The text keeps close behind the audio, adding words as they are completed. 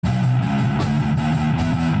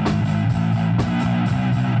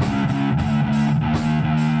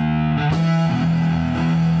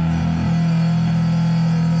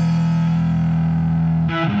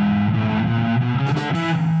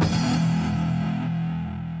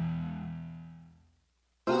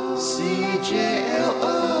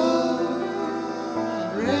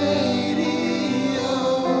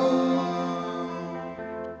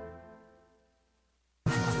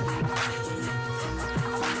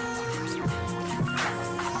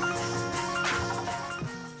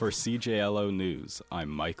For CJLO News, I'm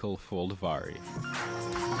Michael Foldavari.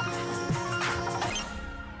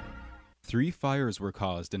 3 fires were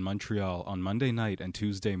caused in Montreal on Monday night and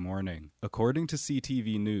Tuesday morning. According to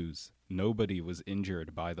CTV News, nobody was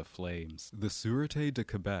injured by the flames. The Sûreté de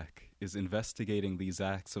Québec is investigating these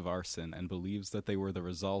acts of arson and believes that they were the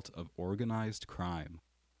result of organized crime.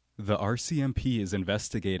 The RCMP is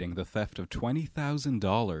investigating the theft of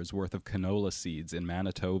 $20,000 worth of canola seeds in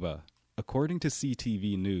Manitoba. According to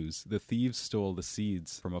CTV News, the thieves stole the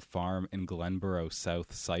seeds from a farm in Glenborough,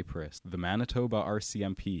 South Cyprus. The Manitoba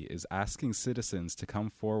RCMP is asking citizens to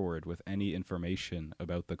come forward with any information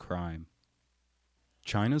about the crime.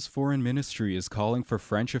 China's foreign ministry is calling for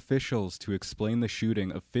French officials to explain the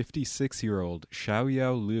shooting of 56-year-old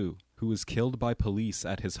Xiaoyao Liu, who was killed by police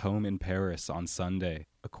at his home in Paris on Sunday.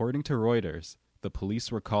 According to Reuters, the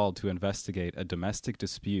police were called to investigate a domestic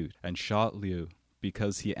dispute and shot Liu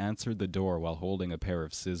because he answered the door while holding a pair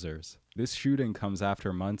of scissors. This shooting comes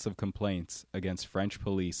after months of complaints against French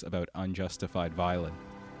police about unjustified violence.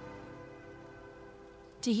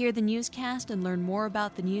 To hear the newscast and learn more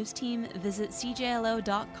about the news team, visit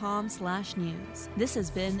cjlo.com/news. This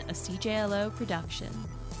has been a CJLO production.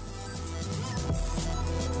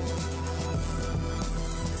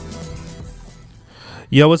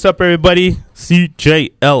 Yo, what's up, everybody?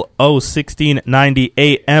 CJLO 1690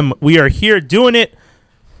 AM. We are here doing it.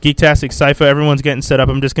 Geektastic Cypher. Everyone's getting set up.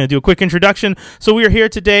 I'm just going to do a quick introduction. So we are here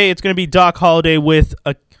today. It's going to be Doc Holiday with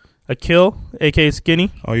a kill, aka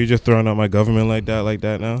Skinny. Oh, you just throwing out my government like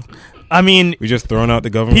that now? I mean, we just throwing out the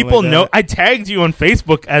government. People like know. that? I tagged you on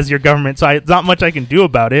Facebook as your government, so it's not much I can do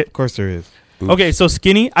about it. Of course there is. Oops. Okay, so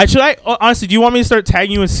Skinny. Honestly, do you want me to start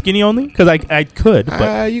tagging you as Skinny only? Because I could.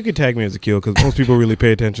 But you could tag me as a kill because most people really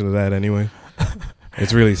pay attention to that anyway.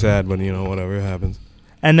 It's really sad, but whatever happens.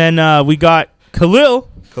 And then we got Khalil.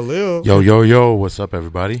 Yo, what's up,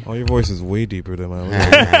 everybody? Oh, your voice is way deeper than mine.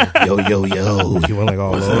 Yo. You went like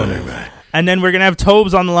all over. And then we're gonna have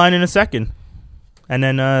Tobes on the line in a second. And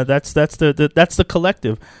then that's the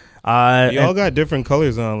collective. Y'all got different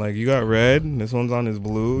colors on. Like you got red. This one's on is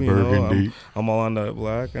blue. Burgundy. I'm all on the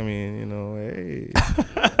black. I mean, hey.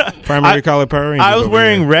 Primary color Power Rangers. I was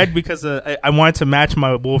wearing red because I wanted to match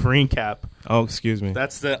my Wolverine cap. Oh, excuse me.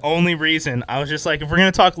 That's the only reason. I was just like, if we're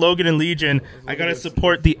gonna talk Logan and Legion, I gotta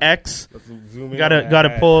support the X.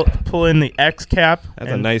 Gotta pull in the X cap.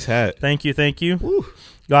 That's a nice hat. Thank you. Woo.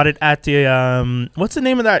 Got it at the what's the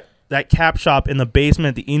name of that cap shop in the basement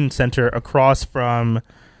at the Eden Center across from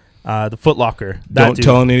the Foot Locker. Don't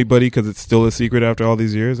tell anybody because it's still a secret after all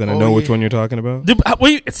these years, and I know which one you're talking about. Dude,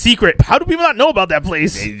 wait, it's secret. How do people not know about that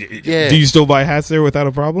place? Yeah. Do you still buy hats there without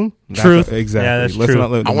a problem? Truth. Exactly. Yeah, that's Let's true.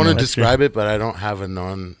 not let I want to know. describe it, but I don't have a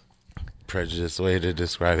non-prejudiced way to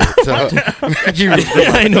describe it. So I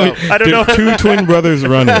know. I don't know. Two twin brothers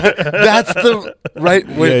run it. That's the right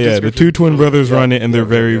way. Yeah. The two twin brothers run it, and they're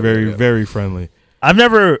very, very, very friendly. I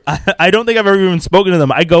don't think I've ever even spoken to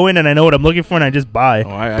them. I go in and I know what I'm looking for and I just buy.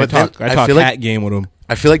 Oh, I But talk then I feel hat like- game with them.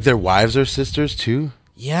 I feel like their wives are sisters too.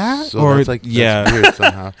 Yeah, So that's like that's weird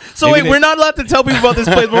somehow. So Maybe we're not allowed to tell people about this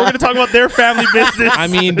place, but we're going to talk about their family business. I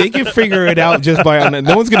mean, they can figure it out just by.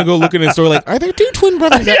 No one's gonna go look in the store like, are there two twin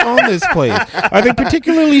brothers that own this place? Are they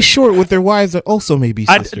particularly short with their wives that also may be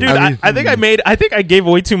sisters? I think I gave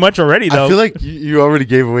away too much already, though. I feel like you already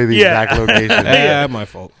gave away the exact location. My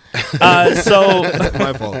fault. So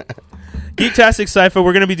My fault. Geektastic Cypher,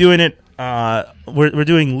 we're going to be doing it. We're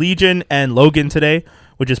doing Legion and Logan today,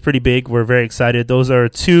 which is pretty big. We're very excited. Those are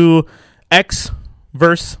two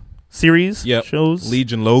X-verse series shows.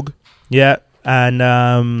 Legion Logue. Yeah, and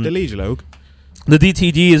The Legion Logue. the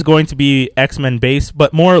DTD is going to be X-Men based,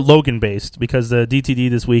 but more Logan based because the DTD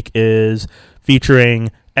this week is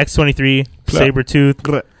featuring X-23,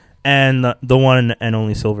 Sabretooth, and the one and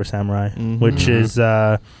only Silver Samurai, which is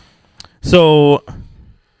so.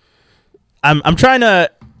 I'm trying to.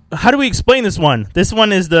 How do we explain this one? This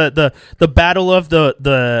one is the battle of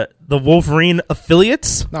the Wolverine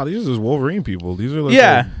affiliates. No, these are just Wolverine people. These are like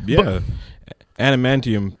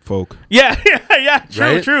Adamantium folk. Yeah, true,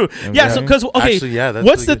 Right? true. Okay. Yeah, so because Actually, that's what's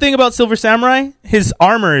really the good. thing about Silver Samurai? His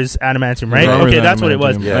armor is adamantium, right? His armor Okay, is that's what it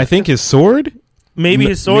was. adamantium. Yeah. I think his sword. Maybe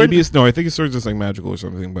his sword. I think his sword's just like magical or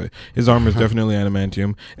something. But his armor is definitely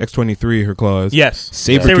adamantium. X-23, her claws. Yes,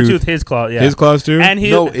 Sabretooth, his claw. Yeah, his claws too. and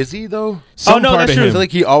he. No, is he though? Some no, part that's of true. I him. feel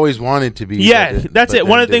like he always wanted to be. Yeah, but that's but it.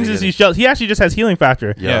 One then of the things didn't is get it. he actually just has healing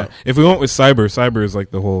factor. Yeah. If we went with Cyber is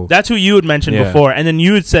like the whole. That's who you had mentioned Yeah. before, and then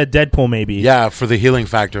you had said Deadpool maybe. Yeah, for the healing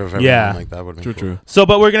factor of everyone. Yeah. Like that would be True. So,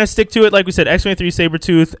 but we're gonna stick to it, like we said, X-23,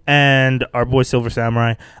 Sabretooth, and our boy Silver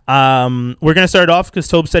Samurai. We're gonna start off because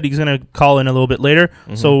Tobe said he's gonna call in a little bit later.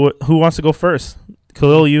 So, who wants to go first?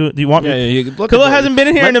 Khalil, do you want me? Yeah. Khalil hasn't been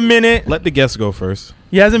in here in a minute. Let the guests go first.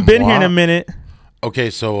 He hasn't been here in a Wow. minute.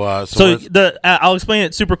 Okay, so I'll explain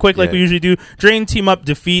it super quick, like Yeah. we usually do. Drain, team up,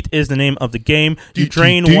 defeat is the name of the game. You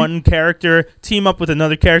drain DTD. one character, team up with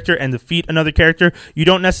another character, and defeat another character. You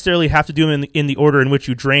don't necessarily have to do them in the order in which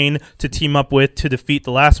you drain to team up with to defeat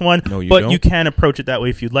the last one. No, you but don't. you can approach it that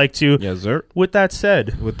way if you'd like to. Yes, sir. With that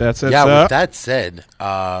said, With that said, yeah. sir, With that said,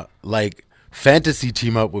 like fantasy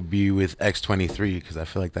team up would be with X23 because I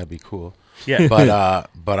feel like that'd be cool. yeah.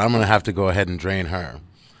 But I'm gonna have to go ahead and drain her.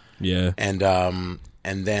 yeah.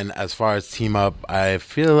 And then as far as team up, I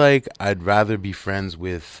feel like I'd rather be friends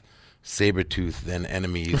with Sabretooth than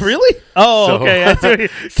enemies. Really? Oh, So- okay. I see.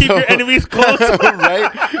 Keep your enemies close.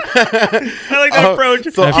 Right? I like that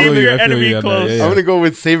approach. so I Keep feel your I feel enemy you on that, close. yeah. I'm gonna go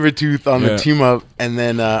with Sabretooth on Yeah. the team up, and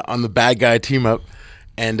then on the bad guy team up,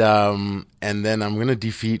 and then I'm gonna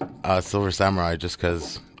defeat Silver Samurai just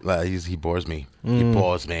because he bores me. He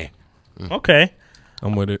bores me. Okay.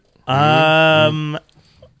 I'm with it.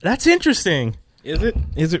 That's interesting. Is it?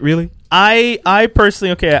 Is it really? I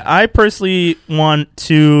personally want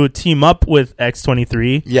to team up with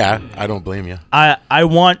X23. Yeah, I don't blame you. I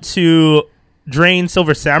want to drain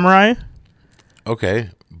Silver Samurai Okay,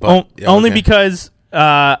 but only okay. because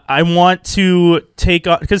I want to take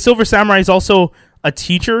on, because Silver Samurai is also a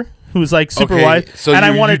teacher who's like super Okay, wise, so and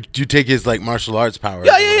I you want to. you take his like martial arts power.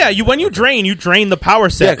 Yeah. When you drain the power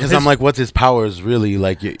set. Yeah, because I'm like, what's his powers really?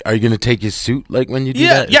 Like, are you gonna take his suit like when you do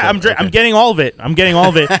Yeah, that? Is yeah, that- I'm okay. getting all of it.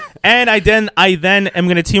 And I then am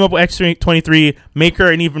going to team up with X23, make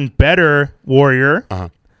her an even better warrior. Uh-huh.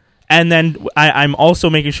 And then I'm also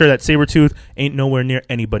making sure that Sabretooth ain't nowhere near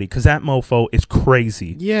anybody, because that mofo is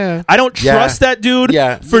crazy. Yeah. I don't Yeah. trust that dude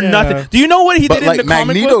Yeah. for Yeah. nothing. Do you know what he But did like in the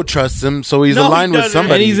comic Magneto book? trusts him, so he's No, he aligned with doesn't.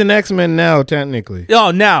 somebody. And he's an X-Men now, technically.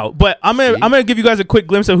 Oh, now. But I'm gonna give you guys a quick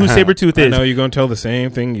glimpse of who Sabretooth I is. know you're gonna tell the same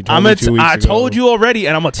thing you told I'm me gonna 2 weeks I ago. told you already,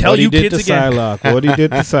 and I'm gonna tell what you he did kids to again. Psylocke. What he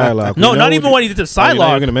did to Psylocke. No, We not know even what he did to Oh, you're not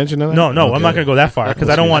Psylocke. going to mention that? No, I'm Okay. not gonna go that far because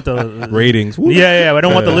I don't want the Ratings. Woo. Yeah, I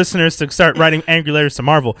don't want the Yeah. listeners to start writing angry letters to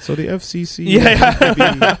Marvel. So the FCC.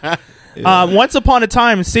 Yeah. Once upon a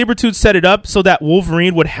time, Sabretooth set it up so that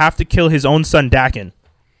Wolverine would have to kill his own son, Daken.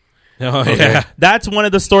 Oh, yeah. That's one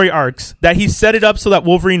of the story arcs, that he set it up so that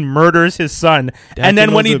Wolverine murders his son. And then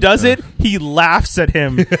when was he a- does it, he laughs at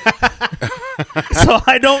him. So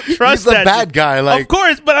I don't trust He's the that. bad guy. Like, of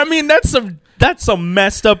course, but I mean, that's some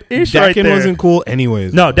messed up ish right Daken there. wasn't cool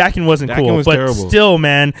anyways. No, Daken wasn't Daken cool. was But terrible. still,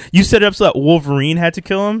 man, you set it up so that Wolverine had to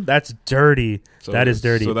kill him? That's dirty. That is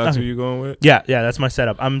dirty. So that's who you're going with? Yeah, that's my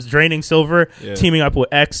setup. I'm draining Silver, Yeah. teaming up with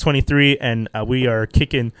X23, and we are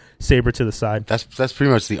kicking Saber to the side. that's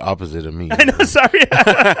pretty much the opposite of me. I know, sorry.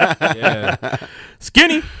 Yeah.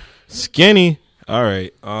 Skinny. Skinny. All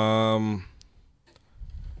right.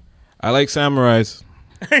 I like samurais.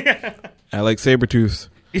 I like Sabretooths.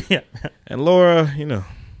 Yeah. And Laura,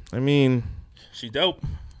 I mean, She's dope.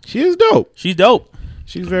 she is dope. She's dope.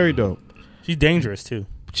 She's very dope. She's dangerous, too.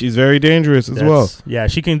 She's very dangerous as well. Yeah,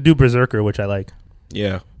 she can do Berserker, which I like.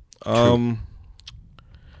 Yeah.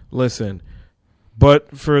 Listen,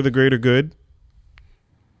 but for the greater good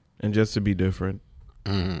and just to be different.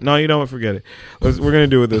 No, you know what? Forget it. We're going to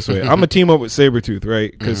do it this way. I'm going to team up with Sabretooth,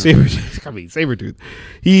 right? Because Sabretooth,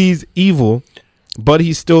 he's evil, but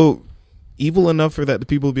he's still evil enough for that the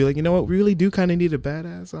people will be like, you know what? We really do kind of need a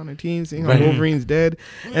badass on our team, seeing how Wolverine's dead.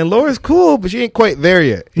 And Laura's cool, but she ain't quite there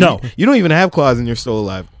yet. No. You don't even have claws and you're still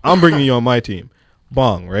alive. I'm bringing you on my team.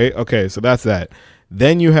 Bong, right? Okay, so that's that.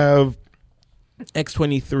 Then you have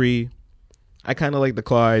X23. I kind of like the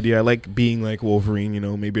claw idea. I like being like Wolverine,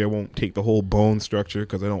 maybe I won't take the whole bone structure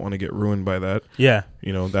because I don't want to get ruined by that. Yeah.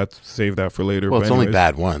 Save that for later. Well, But it's only anyways.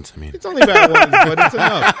 bad once. I mean, It's only bad ones, but it's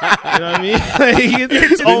enough. You know what I mean?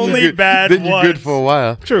 It's only bad then you're once. good for a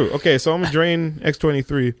while. True. Okay, so I'm going to drain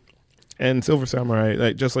X23 and Silver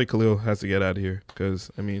Samurai, just like Khalil has to get out of here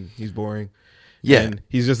because, he's boring. Yeah. And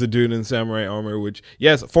he's just a dude in samurai armor, which,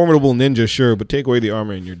 yes, formidable ninja, sure, but take away the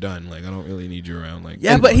armor and you're done. Like, I don't really need you around. Like,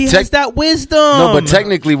 Yeah, but he tech- has that wisdom. No, but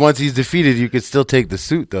technically, once he's defeated, you could still take the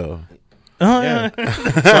suit, though. Oh, yeah.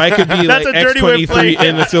 So I could be That's like a dirty way of playing X23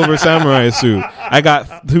 in the Silver Samurai suit. I got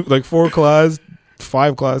 4 claws,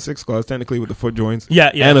 5 claws, 6 claws, technically with the foot joints. Yeah.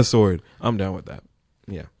 And a sword. I'm down with that.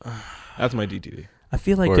 Yeah. That's my DTD. I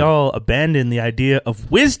feel like Word. y'all abandoned the idea of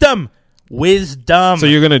wisdom. Wisdom. So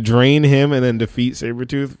you're going to drain him and then defeat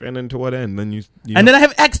Sabretooth, and then to what end? Then you And then I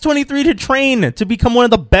have X23 to train to become one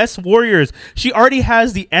of the best warriors. She already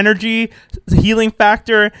has the energy, the healing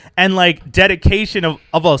factor, and like dedication of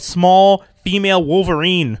a small female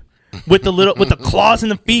Wolverine with the claws in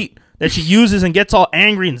the feet that she uses and gets all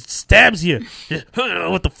angry and stabs you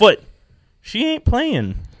with the foot. She ain't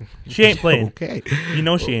playing. She ain't playing. Okay. You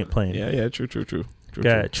know she ain't playing. Yeah. True.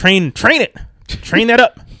 Gotta train it. Train that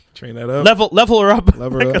up. Train that up. Level her up.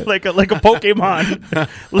 Level her up. like a Pokemon.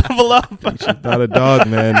 Level up. She's not a dog,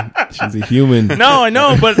 man. She's a human. No, I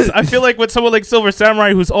know, but I feel like with someone like Silver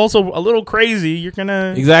Samurai, who's also a little crazy, you're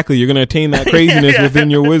gonna Exactly. You're gonna attain that craziness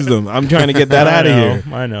within your wisdom. I'm trying to get that out of here.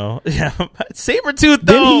 I know. Yeah, Sabretooth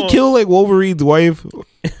though. Didn't he kill like Wolverine's wife?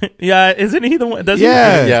 Yeah, isn't he the one? Doesn't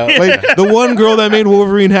Yeah. Yeah. Like the one girl that made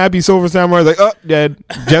Wolverine happy, Silver Samurai, is like, oh, dead.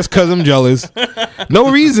 Just because I'm jealous.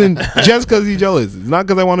 No reason. Just because he's jealous. It's not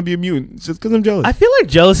because I want to be a mutant. It's just because I'm jealous. I feel like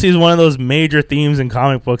jealousy is one of those major themes in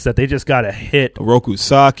comic books that they just gotta hit. Roku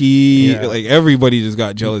Saki, Yeah. like everybody just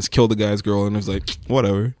got jealous, killed the guy's girl, and it was like,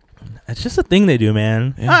 whatever. It's just a thing they do,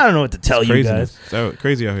 man. Yeah. I don't know what to tell you guys. So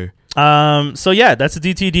crazy out here. So yeah, that's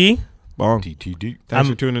the DTD. Bong. TTD. Thanks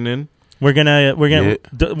for tuning in. We're gonna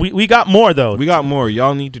we got more though. We got more.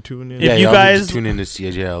 Y'all need to tune in. If you y'all guys- need to tune in to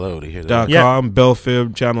CJLO to hear that. .com,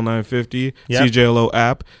 Belfib, Channel 950, Yep. CJLO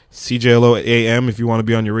app, CJLO AM if you want to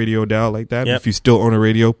be on your radio dial like that. Yep. If you still own a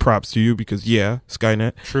radio, props to you because,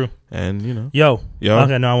 Skynet. True. And, Yo.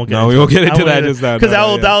 Okay, no, I won't get into we won't get it. into I that won't just now. because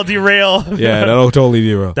No, that'll derail. Yeah, that'll totally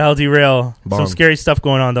derail. That'll derail. Bomb. Some scary stuff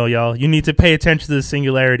going on though, y'all. You need to pay attention to the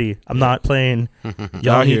singularity. I'm not playing.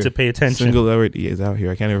 Y'all Out need here. to pay attention. Singularity is out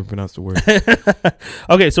here. I can't even pronounce the word.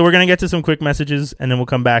 Okay, so we're gonna get to some quick messages and then we'll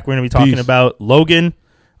come back. We're gonna be talking Peace. about Logan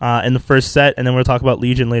in the first set, and then we'll talk about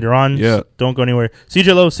Legion later on. Yeah. So don't go anywhere.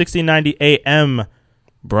 CJLO 1690 AM.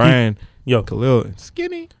 Brian, Yo. Khalil,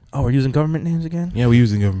 Skinny. Oh, we're using government names again? Yeah, we're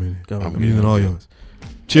using government. Government. I'm using all yours.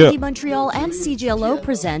 Indie Chill. Montreal and CJLO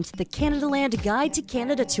present the Canadaland Guide to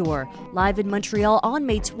Canada Tour, live in Montreal on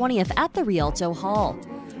May 20th at the Rialto Hall.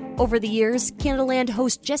 Over the years, Canadaland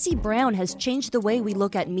host Jesse Brown has changed the way we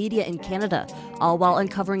look at media in Canada, all while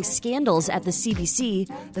uncovering scandals at the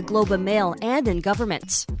CBC, the Globe and Mail, and in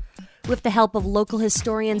government. With the help of local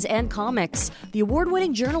historians and comics, the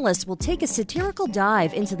award-winning journalist will take a satirical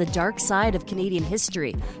dive into the dark side of Canadian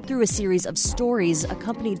history through a series of stories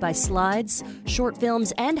accompanied by slides, short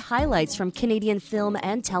films, and highlights from Canadian film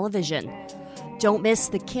and television. Don't miss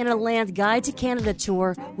the Canadaland Guide to Canada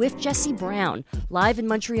Tour with Jesse Brown, live in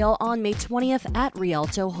Montreal on May 20th at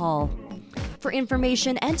Rialto Hall. For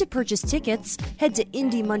information and to purchase tickets, head to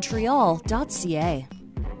indiemontreal.ca.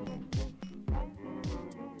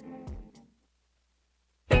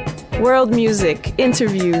 World music,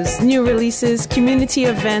 interviews, new releases, community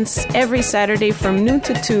events every Saturday from noon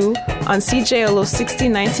to 2 on CJLO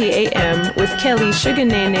 1690 AM with Kelly, Sugar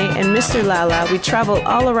Nene, and Mr. Lala. We travel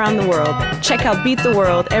all around the world. Check out Beat the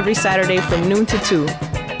World every Saturday from noon to 2.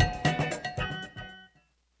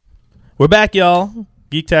 We're back, y'all.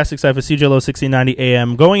 Geektastic side for CJLO 1690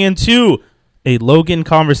 AM. Going into a Logan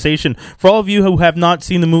conversation. For all of you who have not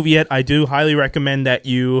seen the movie yet, I do highly recommend that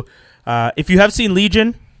you, if you have seen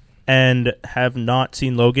Legion and have not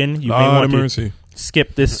seen Logan, you may want to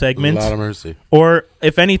skip this segment. A lot of mercy. Or,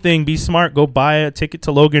 if anything, be smart. Go buy a ticket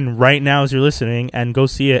to Logan right now as you're listening and go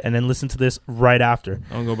see it and then listen to this right after.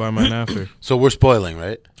 I'll go buy mine after. So we're spoiling,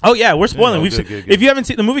 right? Oh, yeah, we're spoiling. Yeah, good. If you haven't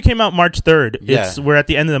seen, the movie came out March 3rd. Yeah. We're at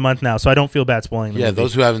the end of the month now, so I don't feel bad spoiling the Yeah, movie.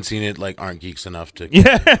 those who haven't seen it aren't geeks enough to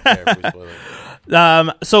Yeah. care if we spoil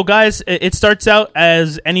it. So guys, it starts out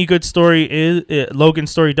as any good story is.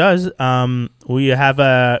 Logan's story does. We have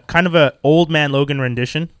a kind of a old man Logan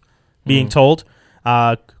rendition being told.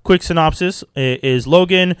 Quick synopsis is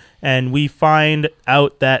Logan, and we find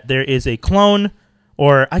out that there is a clone,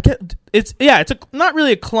 or it's not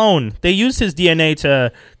really a clone. They used his DNA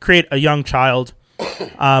to create a young child,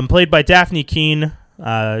 played by Daphne Keane.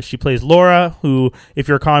 She plays Laura, who, if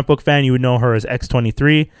you're a comic book fan, you would know her as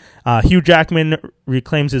X-23. Hugh Jackman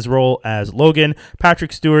reclaims his role as Logan.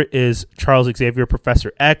 Patrick Stewart is Charles Xavier,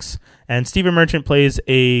 Professor X. And Stephen Merchant plays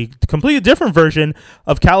a completely different version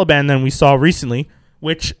of Caliban than we saw recently,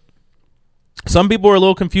 which some people were a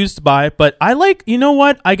little confused by. But I like, you know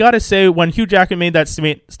what? I got to say, when Hugh Jackman made that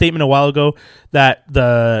statement a while ago that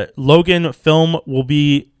the Logan film will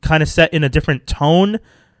be kind of set in a different tone,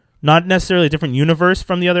 not necessarily a different universe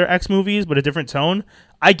from the other X movies, but a different tone.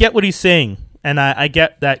 I get what he's saying, and I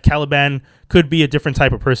get that Caliban could be a different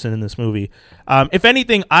type of person in this movie. If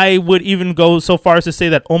anything, I would even go so far as to say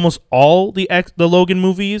that almost all the Logan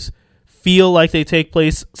movies feel like they take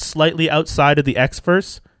place slightly outside of the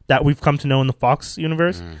X-verse that we've come to know in the Fox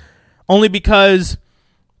universe. Only because,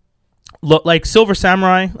 like Silver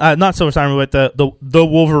Samurai, not Silver Samurai, but the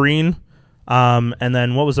Wolverine, and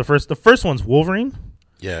then what was the first? The first one's Wolverine.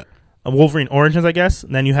 Yeah. Wolverine Origins, I guess.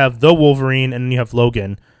 And then you have the Wolverine, and then you have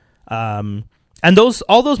Logan. And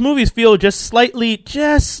all those movies feel just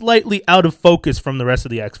slightly out of focus from the rest of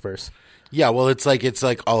the X-verse. Yeah, well, it's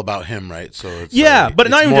like all about him, right? So it's but it's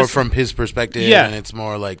not even more just, from his perspective, and it's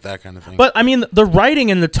more like that kind of thing. But I mean, the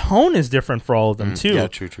writing and the tone is different for all of them too. Yeah,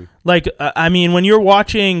 true. Like, I mean, when you're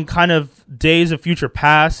watching kind of Days of Future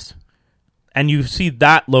Past, and you see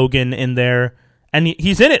that Logan in there, and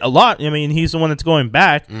he's in it a lot. I mean, he's the one that's going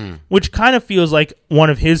back, which kind of feels like one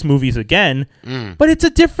of his movies again. But it's a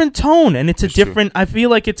different tone, and it's different. I feel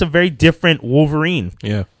like it's a very different Wolverine.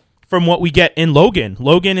 Yeah. From what we get in Logan.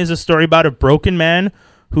 Logan is a story about a broken man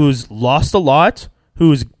who's lost a lot,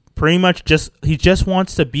 who's pretty much he just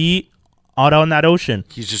wants to be out on that ocean.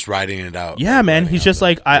 He's just riding it out. Yeah, man. He's just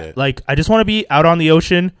I just want to be out on the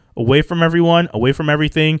ocean, away from everyone, away from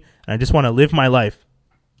everything, and I just want to live my life.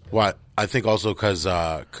 What? I think also because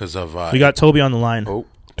of we got Toby on the line. Oh,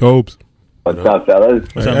 Tobes. What's up, fellas?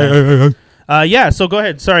 What's up, man? Yeah, so go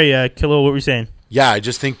ahead. Sorry, Kilo, what were you saying? Yeah, I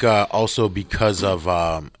just think also because of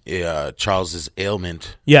Charles's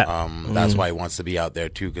ailment. Yeah. That's why he wants to be out there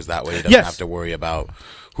too, because that way he doesn't have to worry about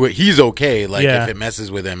he's okay. Like if it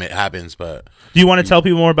messes with him, it happens. But do you want to tell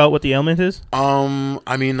people more about what the ailment is?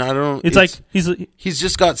 I mean, I don't. It's like he's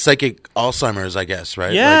just got psychic Alzheimer's, I guess,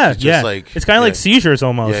 right? Yeah, like, it's just like it's kind of like seizures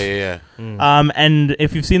almost. Yeah. And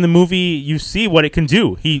if you've seen the movie, you see what it can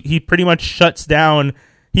do. He pretty much shuts down.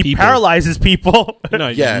 He paralyzes people. No,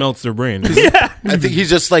 he just melts their brain. I think he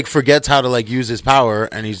just like forgets how to like use his power,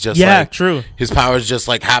 and he's just true. His power is just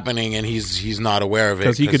like happening, and he's not aware of it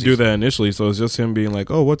because he could do that initially. So it's just him being like,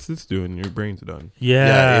 "Oh, what's this doing? Your brain's done."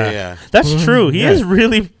 Yeah. That's true. He is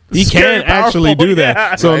really. He can actually do that.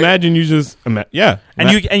 Yeah. So imagine you just and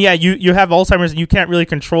you have Alzheimer's and you can't really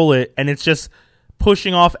control it, and it's just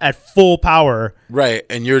pushing off at full power. Right,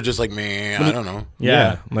 and you're just like, man, I don't know.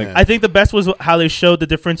 Yeah. I think the best was how they showed the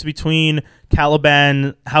difference between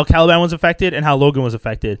Caliban, how Caliban was affected and how Logan was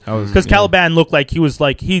affected. Because Caliban looked like he was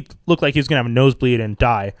going to have a nosebleed and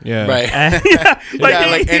die. Yeah. Right. And,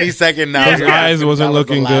 like any second now. His eyes wasn't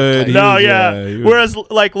looking good. Whereas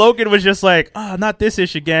like Logan was just like, oh, not this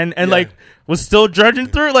ish again. And like was still drudging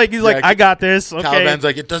through. Like he's like, I got this. Okay. Caliban's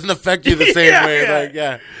like, it doesn't affect you the same way.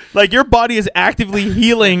 Like, like your body is actively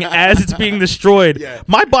healing as it's being destroyed. Yeah.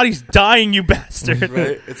 My body's dying, you bastard.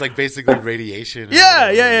 Right? It's like basically radiation.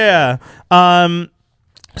 Yeah.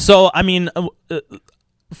 So I mean,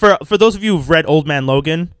 for those of you who've read Old Man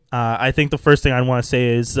Logan, I think the first thing I want to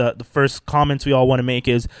say is the first comments we all want to make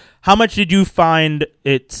is, how much did you find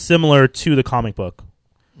it similar to the comic book?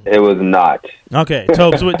 It was not. Okay,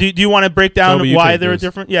 so do you want to break down Toby, why they were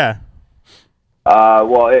different? Yeah.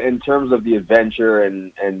 Well, in terms of the adventure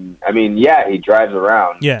and I mean, he drives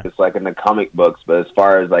around. Yeah. Just like in the comic books, but as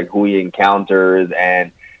far as like who he encounters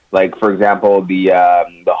and like, for example, the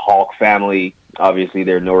Hulk family, obviously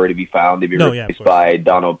they're nowhere to be found. They've been replaced by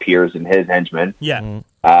Donald Pierce and his henchmen. Yeah.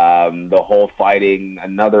 The whole fighting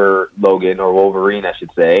another Logan or Wolverine, I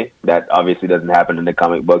should say, that obviously doesn't happen in the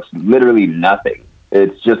comic books. Literally nothing.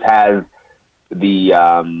 It just has the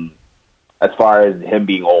as far as him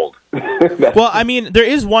being old. Well, I mean, there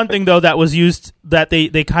is one thing though that was used that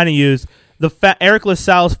they kind of used, the Eric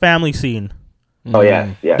LaSalle's family scene. Oh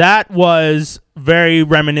yeah. That was very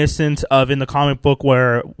reminiscent of in the comic book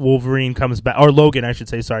where Wolverine comes back, or Logan, I should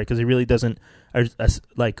say. Sorry, because he really doesn't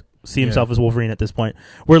see himself as Wolverine at this point.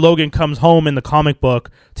 Where Logan comes home in the comic book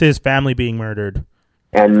to his family being murdered.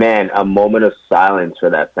 And man, a moment of silence for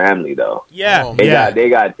that family, though. Yeah, they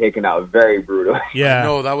got taken out very brutal. Yeah,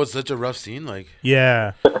 no, that was such a rough scene. Like,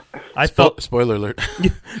 yeah, I felt spoiler alert.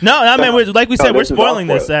 No, I mean, like we said, we're spoiling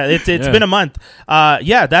this. It's been a month.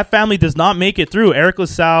 That family does not make it through. Eric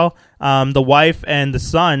LaSalle, the wife and the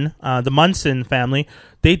son, the Munson family,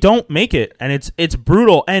 they don't make it, and it's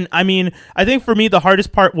brutal. And I mean, I think for me the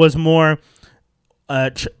hardest part was more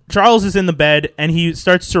Charles is in the bed and he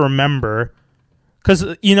starts to remember. Because,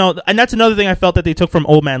 and that's another thing I felt that they took from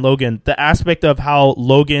Old Man Logan. The aspect of how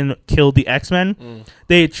Logan killed the X-Men,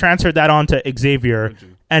 they transferred that onto Xavier.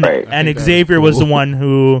 And Xavier was the one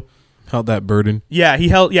who held that burden. Yeah,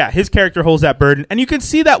 his character holds that burden. And you can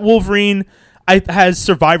see that Wolverine has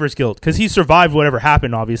survivor's guilt. Because he survived whatever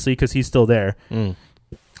happened, obviously, because he's still there.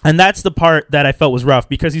 And that's the part that I felt was rough.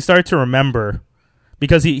 Because he started to remember.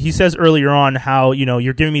 Because he says earlier on how,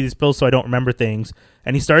 you're giving me these pills so I don't remember things.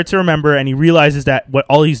 And he starts to remember, and he realizes that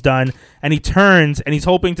all he's done, and he turns, and he's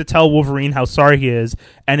hoping to tell Wolverine how sorry he is,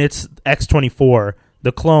 and it's X-24,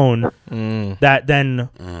 the clone, that then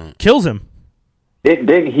kills him.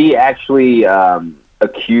 Did he actually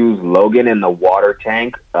accuse Logan in the water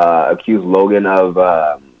tank, accuse Logan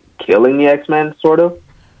of killing the X-Men, sort of?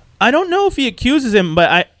 I don't know if he accuses him,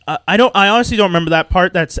 but I honestly don't remember that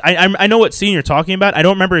part. I know what scene you're talking about. I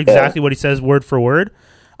don't remember exactly what he says word for word.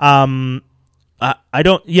 I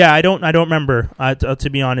don't remember. To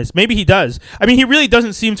be honest, maybe he does. I mean, he really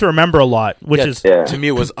doesn't seem to remember a lot, which is to me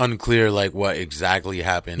it was unclear, like what exactly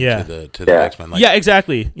happened to the X-Men. Like, yeah,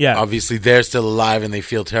 exactly. Yeah, obviously they're still alive and they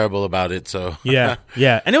feel terrible about it. So yeah,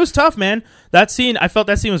 and it was tough, man. That scene, I felt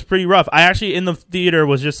that scene was pretty rough. I actually in the theater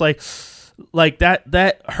was just like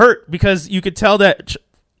that hurt because you could tell that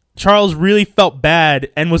Charles really felt bad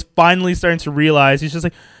and was finally starting to realize. He's just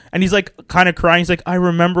like. And he's like kind of crying. He's like, I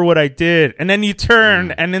remember what I did. And then you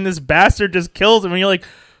turn and then this bastard just kills him. And you're like,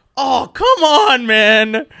 oh, come on,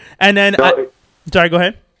 man. And then, sorry, go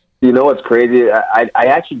ahead. You know what's crazy? I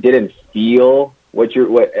actually didn't feel what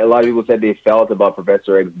a lot of people said they felt about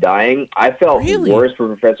Professor X dying. I felt worse for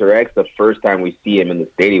Professor X the first time we see him in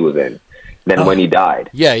the state he was in than when he died.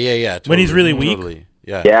 Yeah. Totally, when he's really weak? Totally.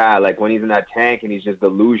 Yeah. Yeah, like when he's in that tank and he's just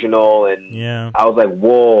delusional. And I was like,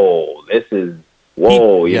 whoa, this is...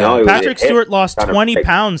 Whoa, you know, Patrick Stewart lost 20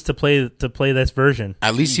 pounds to play this version.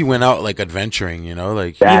 At least he went out like adventuring, you know, like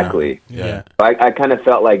exactly. Yeah. I kind of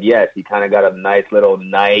felt like he kind of got a nice little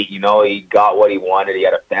night. You know, he got what he wanted. He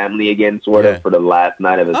had a family again, sort of, for the last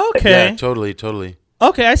night of his life. Okay, yeah, totally.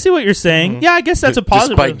 Okay, I see what you're saying. Mm-hmm. Yeah, I guess that's a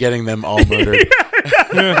positive. Despite getting them all murdered.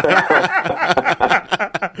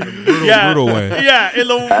 brutal way. Yeah, in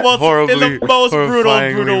the most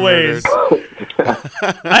brutal ways.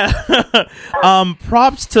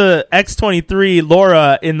 Props to X-23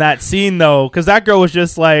 Laura in that scene though, because that girl was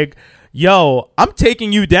just like, yo, I'm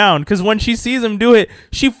taking you down. Because when she sees him do it,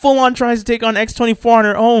 she full on tries to take on X-24 on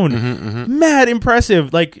her own. Mad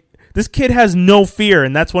impressive. Like, this kid has no fear,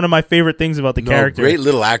 and that's one of my favorite things about the character. Great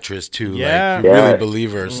little actress too. Yeah, like, you really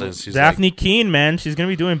believe her. Since she's Daphne Keane, man, she's gonna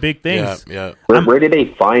be doing big things. Yeah. Where did they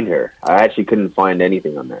find her? I actually couldn't find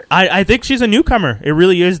anything on that. I think she's a newcomer. It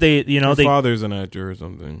really is. Her father's an actor or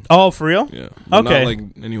something. Oh, for real? Yeah. Okay. Not like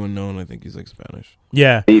anyone known. I think he's like Spanish.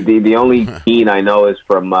 Yeah. The only Keane I know is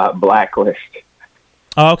from Blacklist.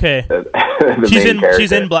 Oh, okay. She's in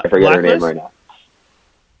I forget her name right now.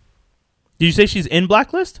 Did you say she's in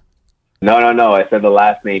Blacklist? No. I said the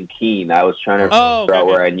last name Keane. I was trying to figure out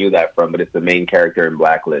where I knew that from, but it's the main character in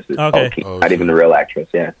Blacklist. It's called Keane, not even the real actress.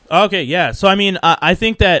 Yeah. Okay. Yeah. So I mean, I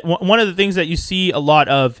think that one of the things that you see a lot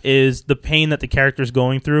of is the pain that the character's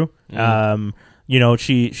going through. You know,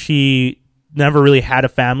 she never really had a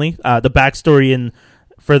family. The backstory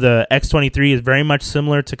for the X-23 is very much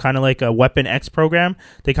similar to kind of like a Weapon X program.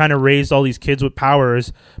 They kind of raised all these kids with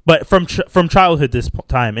powers, but from childhood this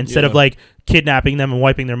time, instead of like kidnapping them and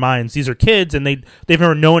wiping their minds. These are kids, and they've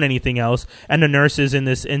never known anything else. And the nurses in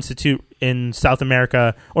this institute in South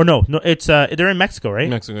America, or no, it's they're in Mexico, right?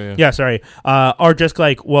 Mexico, yeah. Yeah, sorry. Are just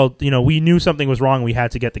like, well, you know, we knew something was wrong. We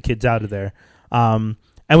had to get the kids out of there. And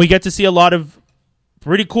we get to see a lot of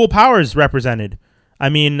pretty cool powers represented. I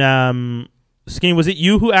mean, Skinny, was it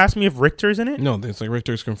you who asked me if Richter's in it? No, it's like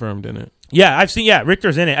Richter's confirmed in it. Yeah, I've seen. Yeah,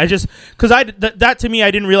 Richter's in it. I just because that to me,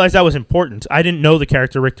 I didn't realize that was important. I didn't know the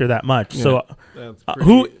character Richter that much. Yeah, so,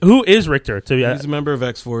 who is Richter? He's a member of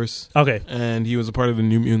X-Force. Okay, and he was a part of the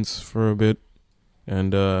New Mutants for a bit.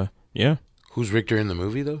 And yeah, who's Richter in the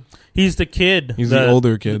movie though? He's the kid. He's the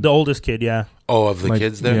older kid, the oldest kid. Yeah. Oh, of the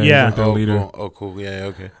kids there? Yeah. Like leader. Cool. Yeah,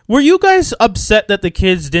 okay. Were you guys upset that the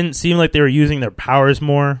kids didn't seem like they were using their powers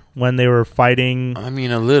more when they were fighting? I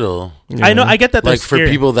mean, a little. Yeah. I know. I get that. Like, for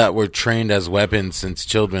people that were trained as weapons since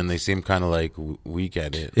children, they seem kind of like weak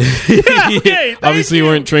at it. Okay, obviously, you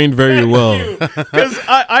weren't trained very well. Because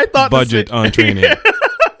I thought budget on training.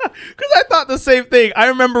 Because I thought the same thing. I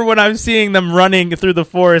remember when I was seeing them running through the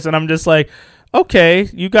forest, and I'm just like, okay,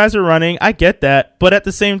 you guys are running. I get that, but at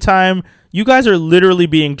the same time, you guys are literally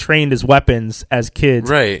being trained as weapons as kids,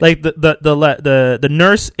 right? Like the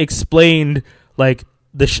nurse explained, like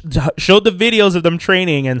showed the videos of them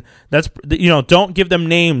training, and that's, you know, don't give them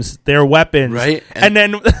names, they're weapons, right? And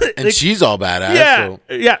then and she's all badass.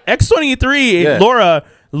 Yeah. X-23, Laura,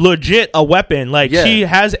 legit a weapon. Like, she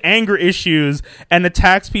has anger issues and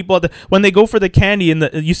attacks people when they go for the candy. And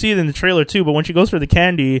you see it in the trailer too. But when she goes for the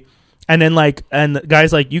candy, and then and the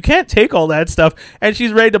guy's like, you can't take all that stuff, and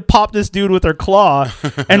she's ready to pop this dude with her claw,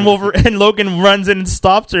 and Logan runs in and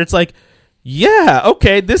stops her. It's like, yeah,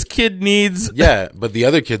 okay, this kid needs. Yeah, but the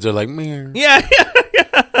other kids are like, meh. Yeah.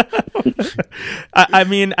 I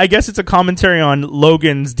mean, I guess it's a commentary on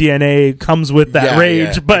Logan's DNA comes with that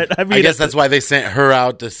rage, but I mean, I guess that's why they sent her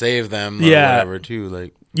out to save them, or whatever, too.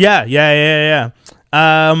 Like, yeah.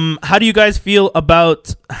 How do you guys feel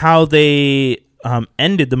about how they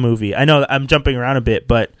ended the movie? I know I'm jumping around a bit,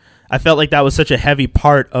 but I felt like that was such a heavy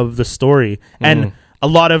part of the story, and a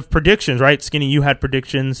lot of predictions, right? Skinny, you had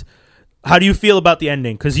predictions. How do you feel about the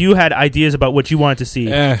ending? Because you had ideas about what you wanted to see.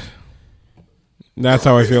 That's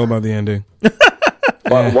how I feel about the ending.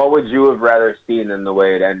 What would you have rather seen than the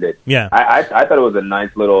way it ended? Yeah. I thought it was a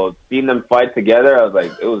nice little seeing them fight together. I was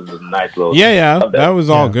like, it was a nice little. Yeah, that was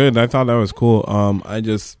all good. I thought that was cool. I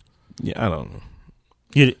don't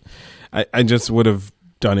know. I just would have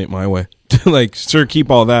done it my way. Like, sure, keep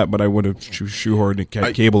all that, but I would have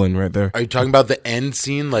shoehorned Cable in right there. Are you talking about the end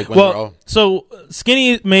scene? Like, when so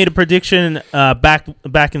Skinny made a prediction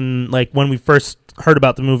back in like when we first heard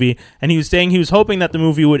about the movie, and he was saying he was hoping that the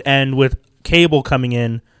movie would end with Cable coming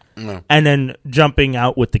in and then jumping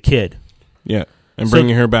out with the kid. Yeah, and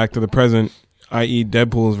bringing her back to the present, i.e.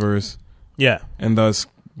 Deadpool's verse. Yeah. And thus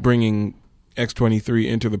bringing X-23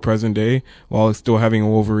 into the present day while still having a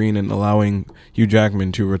Wolverine and allowing Hugh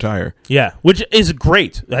Jackman to retire. Yeah, which is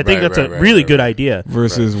great. I think that's a really good idea.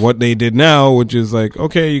 Versus what they did now, which is like,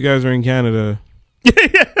 okay, you guys are in Canada.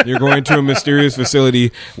 You're going to a mysterious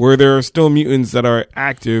facility where there are still mutants that are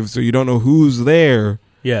active, so you don't know who's there.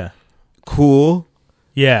 Yeah. Cool.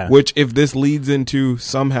 Yeah. Which, if this leads into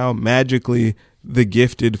somehow magically the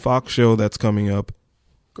Gifted Fox show that's coming up,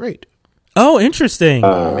 great. Oh, interesting.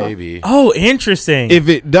 Maybe. Oh, interesting. If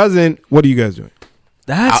it doesn't, what are you guys doing?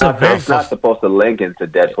 That's it's not supposed to link into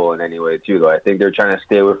Deadpool in any way, too, though. I think they're trying to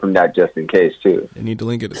stay away from that just in case, too. They need to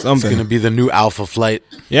link it to something. It's going to be the new Alpha Flight.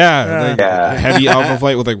 Yeah. Heavy Alpha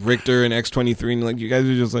Flight with like Richter and X-23, and like you guys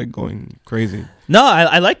are just like going crazy. No,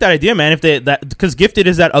 I like that idea, man. If because Gifted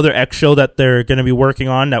is that other X show that they're going to be working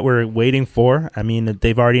on that we're waiting for. I mean,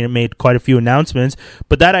 they've already made quite a few announcements,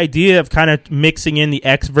 but that idea of kind of mixing in the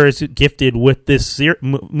X-verse Gifted with this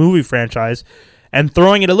movie franchise and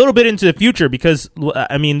throwing it a little bit into the future, because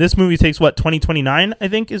I mean, this movie takes 2029, I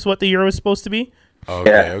think, is what the year is supposed to be.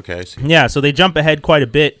 Okay. Yeah, so they jump ahead quite a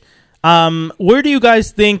bit. Where do you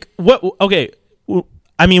guys think? Okay,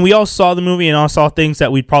 I mean, we all saw the movie and all saw things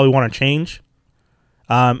that we'd probably want to change.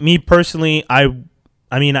 Me personally, I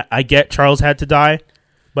mean, I get Charles had to die,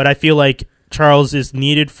 but I feel like Charles is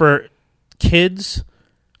needed for kids.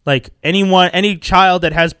 Like any child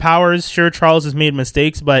that has powers, sure, Charles has made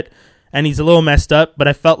mistakes, and he's a little messed up, but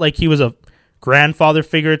I felt like he was a grandfather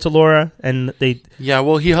figure to Laura, and they... Yeah,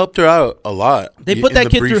 well, he helped her out a lot. They put that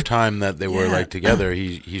kid through... In the brief time that they were, like, together,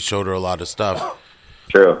 he showed her a lot of stuff.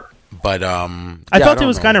 True. But, I thought it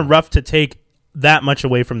was kind of rough to take that much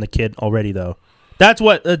away from the kid already, though. That's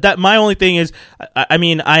what... my only thing is, I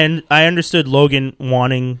mean, I understood Logan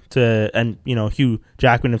wanting to, and, you know, Hugh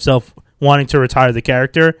Jackman himself wanting to retire the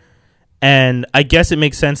character, and I guess it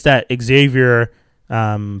makes sense that Xavier...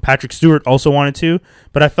 Patrick Stewart also wanted to,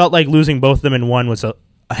 but I felt like losing both of them in one was a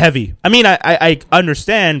heavy. I mean, I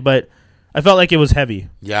understand, but I felt like it was heavy.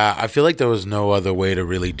 Yeah, I feel like there was no other way to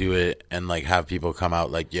really do it and like have people come out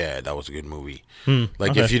like, yeah, that was a good movie.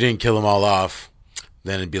 If you didn't kill them all off,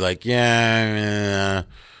 then it'd be like, yeah.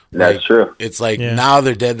 That's true. It's like now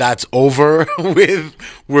they're dead. That's over with.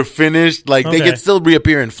 We're finished. Like they could still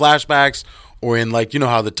reappear in flashbacks. Or in, like, you know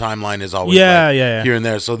how the timeline is always here and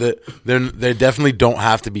there. So they definitely don't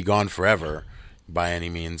have to be gone forever by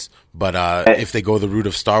any means. But if they go the route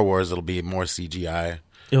of Star Wars, it'll be more CGI.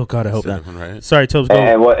 Oh, God, I hope not. Right? Sorry, Tobes, go.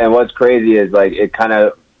 And what's crazy is, like, they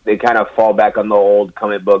kind of fall back on the old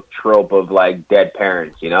comic book trope of, like, dead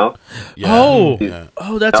parents, you know? Yeah.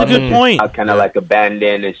 Oh, that's a good point. Kind of like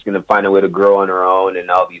abandoned, and she's going to find a way to grow on her own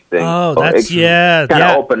and all these things. Oh, so that's, kind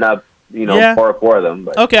of open up. You know, for them.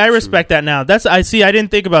 But. Okay, I respect that now. I didn't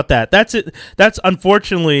think about that. That's it. That's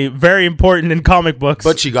unfortunately very important in comic books.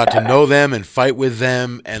 But she got to know them and fight with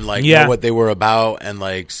them and like know what they were about and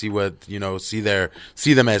like see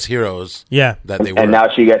them as heroes. Yeah, that they were. And now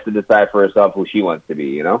she gets to decide for herself who she wants to be.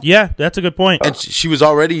 You know. Yeah, that's a good point. And she was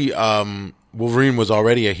already Wolverine was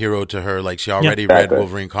already a hero to her. Like she already read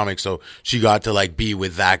Wolverine comics, so she got to like be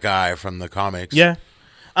with that guy from the comics. Yeah.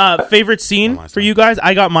 Favorite scene for you guys?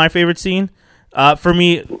 I got my favorite scene. For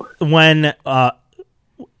me, when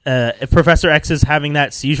Professor X is having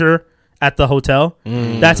that seizure at the hotel,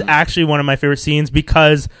 that's actually one of my favorite scenes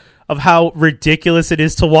because of how ridiculous it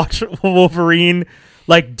is to watch Wolverine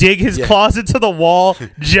like dig his claws into the wall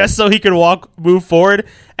just so he could move forward,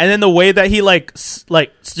 and then the way that he like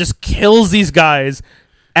just kills these guys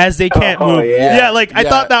as they can't move. I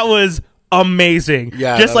thought that was amazing.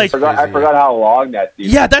 Yeah, just like I forgot how long that scene.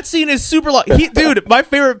 Yeah, that scene is super long. Dude, my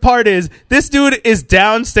favorite part is this dude is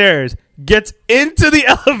downstairs, gets into the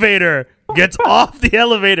elevator, gets off the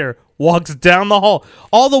elevator, walks down the hall.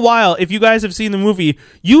 All the while, if you guys have seen the movie,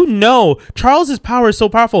 you know Charles's power is so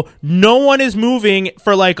powerful. No one is moving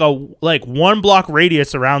for like 1 block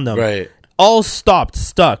radius around them. Right. All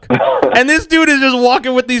stuck. And this dude is just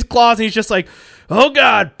walking with these claws, and he's just like, oh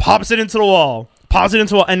God, pops it into the wall.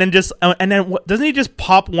 And then doesn't he just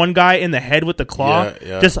pop one guy in the head with the claw?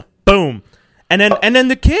 Yeah. Just boom. And then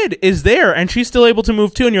the kid is there, and she's still able to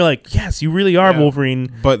move too. And you're like, yes, you really are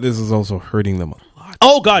Wolverine. But this is also hurting them a lot.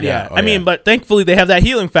 Oh God, yeah. I mean, but thankfully they have that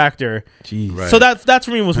healing factor. Jeez. Right. So that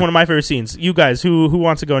for me was one of my favorite scenes. You guys, who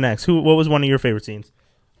wants to go next? What was one of your favorite scenes?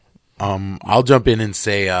 I'll jump in and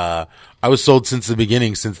say I was sold since the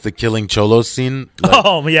beginning, since the killing Cholos scene.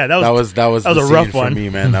 That was the a scene rough for one me,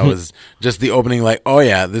 man. That was just the opening. Like, oh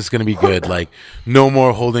yeah, this is gonna be good. Like, no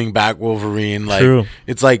more holding back Wolverine. Like, True.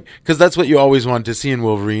 It's like, because that's what you always want to see in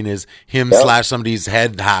Wolverine is him slash somebody's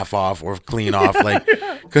head half off or clean off. Like,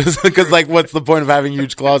 because like, what's the point of having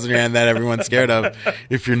huge claws in your hand that everyone's scared of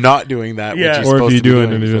if you're not doing that? Yeah. Which you're Or if you do it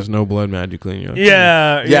and doing, there's just no blood magically in you.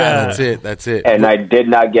 Yeah, yeah, that's it. And I did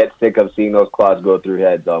not get sick of seeing those claws go through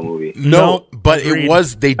heads all movie. No, but agreed.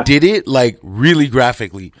 they did it like really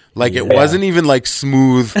graphically. Like it wasn't even like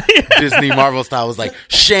smooth Disney Marvel style. It was like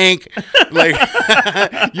shank, like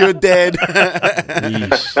you're dead.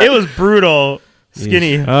 It was brutal.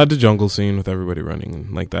 Skinny. The jungle scene with everybody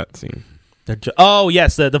running, like that scene.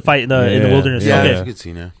 Yes, the fight in the wilderness. Yeah, Okay. that's a good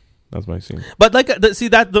scene. Yeah. That's my scene. But like,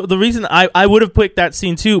 the reason I would have picked that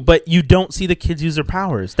scene too, but you don't see the kids use their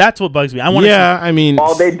powers. That's what bugs me. I want. I mean,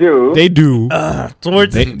 all they do. They do.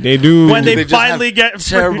 Towards They do. when they just finally have get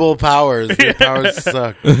terrible powers. Their powers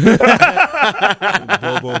suck. global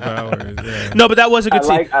powers. Yeah. No, but that was a good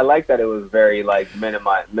scene. I like that it was very like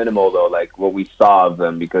minimal though, like what we saw of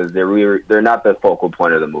them, because they're not the focal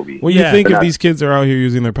point of the movie. Well, you Yeah. think if these kids are out here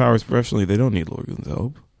using their powers professionally, they don't need Logan's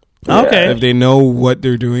help. Okay. If they know what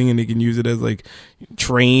they're doing and they can use it as like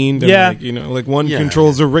trained, and Yeah. like, you know, like one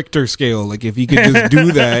controls a Richter scale. Like if he could just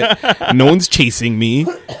do that, no one's chasing me.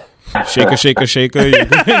 Shaker, shaker, shaker, you're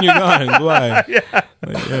gone. Goodbye. Yeah.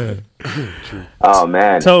 Like, yeah. Oh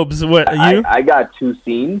man, Tobes, what you? I got two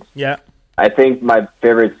scenes. Yeah. I think my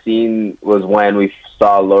favorite scene was when we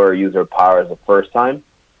saw Laura use her powers the first time.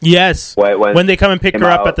 Yes. When they come and pick her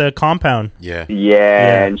up at the compound. Yeah.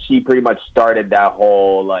 Yeah, and she pretty much started that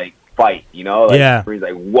whole like fight, you know? Like, Yeah. He's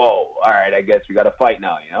like, whoa, all right, I guess we got to fight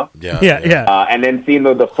now, you know? Yeah. And then seeing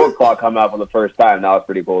the Foot Claw come out for the first time, that was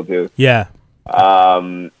pretty cool too. Yeah.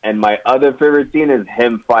 And my other favorite scene is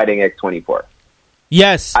him fighting X-24.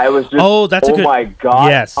 Yes. I was just, that's a good. my God,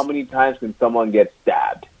 Yes. how many times can someone get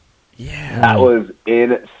stabbed? Yeah. That was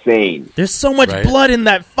insane. There's so much Right. blood in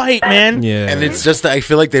that fight, man. Yeah. And it's just that I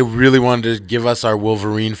feel like they really wanted to give us our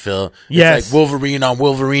Wolverine feel. Yes. It's like Wolverine on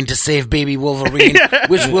Wolverine to save baby Wolverine.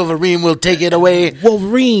 Which Wolverine will take it away?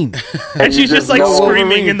 Wolverine. And she's just like know screaming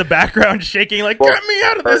Wolverine. in the background, shaking, like, get me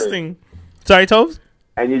out of this thing. Sorry, Tobes?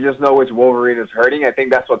 And you just know which Wolverine is hurting. I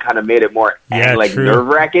think that's what kind of made it more true.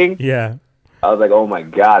 nerve-wracking. Yeah. I was like, oh my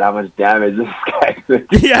God, how much damage this guy did.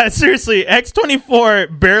 Yeah, seriously.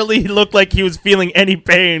 X-24 barely looked like he was feeling any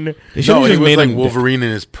pain. They should have He just was made like him. Wolverine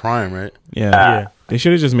in his prime, right? Yeah. They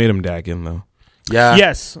should have just made him Dakin though. Yeah.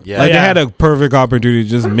 Yes. Yeah. Like they had a perfect opportunity to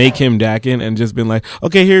just make him Dakin and just been like,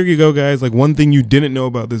 okay, here you go, guys. Like one thing you didn't know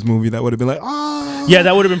about this movie that would have been like, oh, Yeah,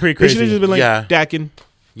 that would have been pretty They should have crazy. just been like Yeah. Dakin.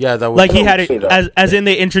 Yeah, that was Like he had it, say that. as in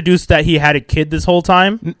they introduced that he had a kid this whole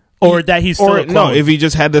time? Or that he's still Or a clone? no, if he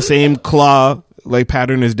just had the same claw like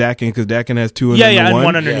pattern as Dakin, because Dakin has two and Yeah, then yeah, the and one.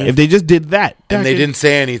 one underneath. If they just did that, and they Dakin- didn't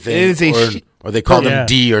say anything. They didn't say shit. or they called Yeah. him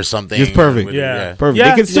D or something. Just perfect. With Yeah. it, Perfect. Yeah,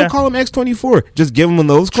 They can still yeah. call him X-24. Just give him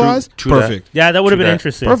those claws. true that. Perfect. Yeah, that would have True been that.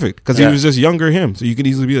 interesting. Perfect. Because Yeah. he was just younger him. So you could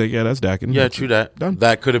easily be like, yeah, that's Dakin. Yeah, true that. Done.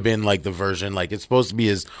 That could have been like the version. Like it's supposed to be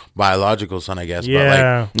his biological son, I guess.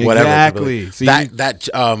 Yeah. But like whatever. Exactly. But See, that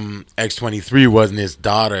X-23 wasn't his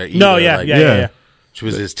daughter. Either. No, yeah, Like, yeah. She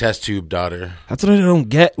was his test tube daughter. That's what I don't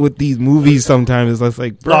get with these movies sometimes. It's just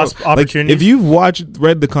like, bro, Lost like, opportunities. if you've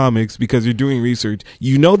read the comics because you're doing research,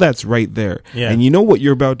 you know that's right there. Yeah. And you know what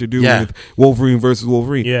you're about to do Yeah. with Wolverine versus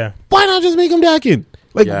Wolverine. Yeah. Why not just make him Dakin?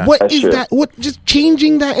 Like, Yeah. what That's is true. that? What, just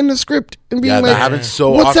changing that in the script and being Yeah, that like, happens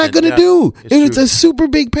so what's often. that going to Yeah. do? It's And it's true. a super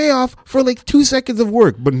big payoff for like 2 seconds of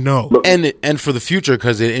work, but no. And for the future,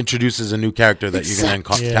 because it introduces a new character that you can then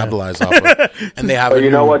Yeah. capitalize off of. And they have But a you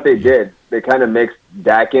know new- what they did? They kind of mixed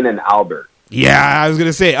Dakin and Albert. Yeah, I was going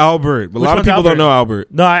to say Albert, but a Which lot of one's people Albert? don't know Albert.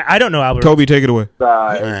 No, I don't know, Albert. Toby, take it away.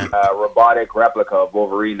 Robotic replica of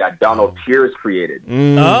Wolverine that Donald Pierce created.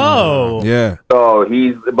 Oh. Yeah. So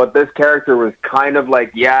but this character was kind of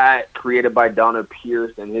like, created by Donald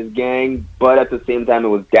Pierce and his gang, but at the same time it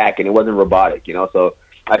was Dakin. It wasn't robotic, you know? So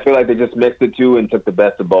I feel like they just mixed the two and took the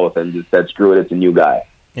best of both and just said, screw it, it's a new guy.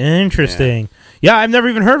 Interesting. Yeah, I've never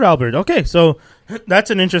even heard of Albert. Okay, so that's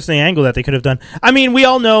an interesting angle that they could have done. I mean, we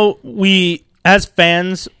all know we, as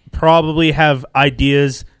fans, probably have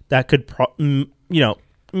ideas that could,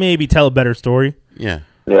 maybe tell a better story. Yeah.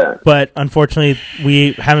 Yeah. But unfortunately,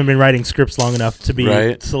 we haven't been writing scripts long enough to be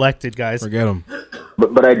Right. selected, guys. Forget him.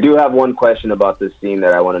 But I do have one question about this scene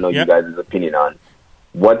that I want to know you guys' opinion on.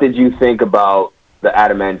 What did you think about the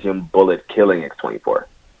adamantium bullet killing X-24?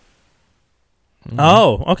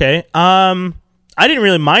 Oh, okay. I didn't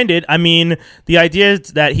really mind it. I mean, the idea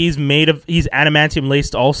is that he's adamantium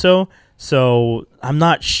laced also, so I'm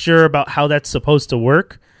not sure about how that's supposed to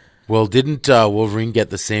work. Well, didn't Wolverine get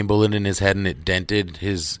the same bullet in his head and it dented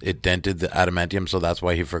the adamantium, so that's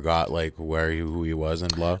why he forgot like who he was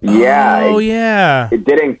and blah. Yeah. Oh, yeah. It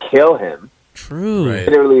didn't kill him. True. Right. It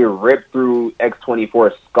literally ripped through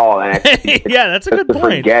X-24's skull, and yeah, that's a good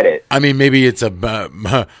point. Forget it. I mean, maybe it's a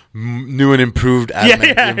new and improved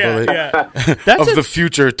adamantium bullet of the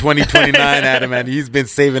future, 2029 adamant. He's been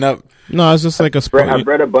saving up. No, it's just like a spray. I've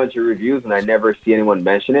read a bunch of reviews, and I never see anyone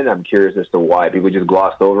mention it. I'm curious as to why people just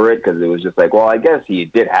glossed over it, because it was just like, well, I guess he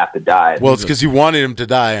did have to die. Well, it's because you wanted him to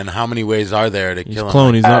die, and how many ways are there to kill him?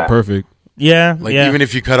 Clone, he's not perfect. Yeah, even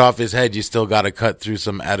if you cut off his head, you still got to cut through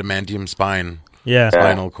some adamantium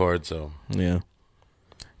spinal cord. So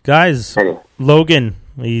guys, Logan,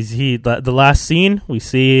 the last scene we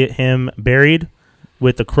see him buried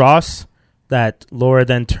with the cross that Laura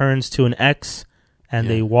then turns to an X, and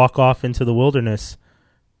they walk off into the wilderness.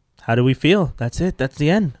 How do we feel? That's it. That's the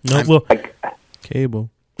end. Cable.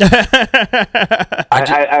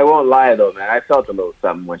 I won't lie though, man. I felt a little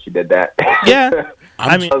something when she did that. Yeah,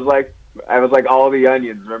 I was like all the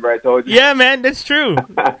onions. Remember I told you? Yeah, man, that's true.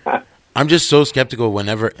 I'm just so skeptical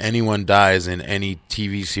whenever anyone dies in any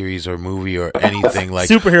TV series or movie or anything, like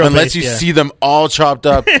superhero, unless you see them all chopped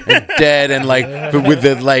up and dead and like with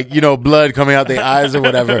the blood coming out the eyes or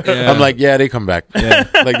whatever. I'm like, they come back. Yeah.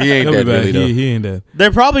 Like he ain't dead really though. He ain't dead.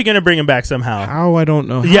 They're probably gonna bring him back somehow. How? I don't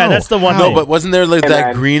know. Yeah, that's the one. No, but wasn't there like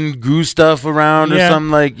that green goo stuff around or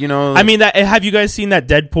something like I mean, have you guys seen that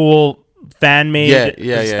Deadpool fan-made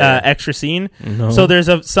extra scene? No. So there's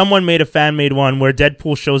someone made a fan-made one where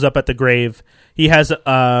Deadpool shows up at the grave. He has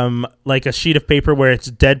like a sheet of paper where it's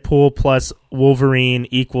Deadpool plus Wolverine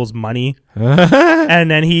equals money. And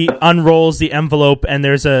then he unrolls the envelope and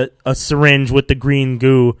there's a syringe with the green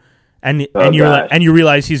goo, and you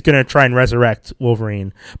realize he's going to try and resurrect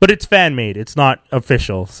Wolverine. But it's fan-made. It's not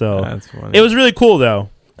official. So that's funny. It was really cool though.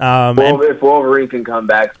 If Wolverine can come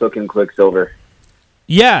back, so can Quicksilver.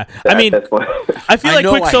 Yeah, I mean, I feel like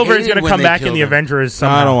Quicksilver is going to come back in the Avengers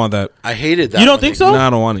somehow. No, I don't want that. I hated that. You don't think so? No, I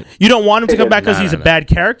don't want it. You don't want him to come back because he's a bad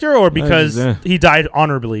character, or because he died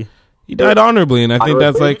honorably? He died honorably, and I think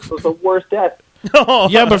that's like was the worst death.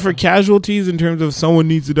 Yeah, but for casualties, in terms of someone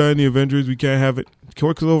needs to die in the Avengers, we can't have it.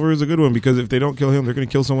 Quicksilver is a good one, because if they don't kill him, they're going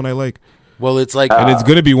to kill someone I like. Well, it's like, and it's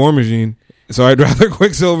going to be War Machine. So I'd rather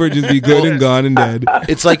Quicksilver just be good and gone and dead.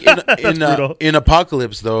 It's like in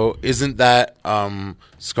Apocalypse, though, isn't that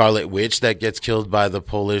Scarlet Witch that gets killed by the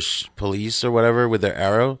Polish police or whatever with their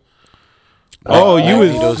arrow? You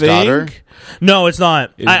would think? Daughter? No, it's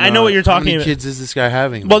not. I know what you're talking about. How many kids is this guy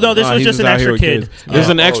having? Well, no, this was just an extra kid. There's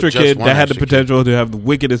an extra kid that had the potential to have the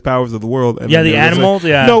wickedest powers of the world. And the animals,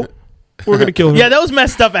 No. We're gonna kill him. Yeah, that was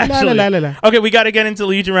messed up. Actually, okay, we got to get into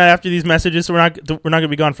Legion right after these messages. So we're not gonna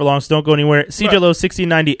be gone for long. So don't go anywhere. CJ Lowe,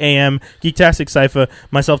 1690 AM, Geektastic Cypher,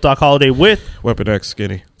 myself, Doc Holliday with Weapon X,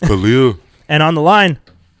 Skinny, Baloo, and on the line,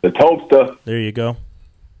 the Topster. There you go.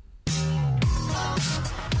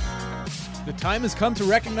 The time has come to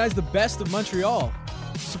recognize the best of Montreal.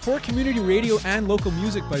 Support community radio and local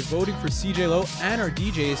music by voting for CJ Lowe and our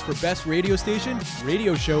DJs for Best Radio Station,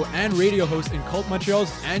 Radio Show, and Radio Host in Cult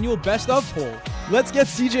Montreal's annual Best of poll. Let's get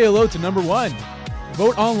CJ Lowe to number 1.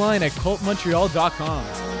 Vote online at cultmontreal.com.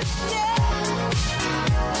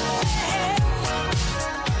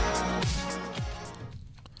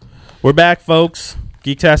 We're back, folks.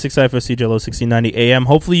 Geektastic Cypher, CJ Lowe, 1690 AM.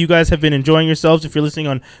 Hopefully you guys have been enjoying yourselves. If you're listening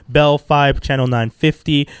on Bell 5, Channel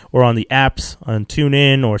 950, or on the apps, on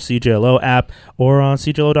TuneIn, or CJLO app, or on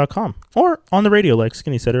CJLO.com, or on the radio, like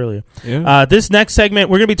Skinny said earlier. Yeah. This next segment,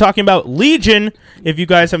 we're going to be talking about Legion. If you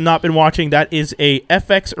guys have not been watching, that is a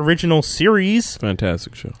FX original series.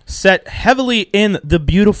 Fantastic show. Set heavily in the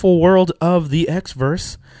beautiful world of the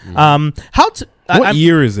X-verse. What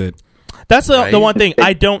year is it? That's the one thing.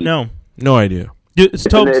 I don't know. No idea. It's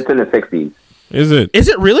in the 60s. Is it? Is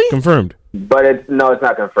it really confirmed? But it's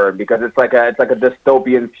not confirmed because it's like a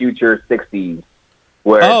dystopian future 60s.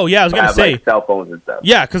 Where I was gonna say like cell phones and stuff.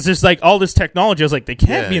 Yeah, because there's like all this technology. I was like, they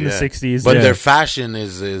can't be in the 60s. But their fashion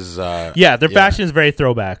is fashion is very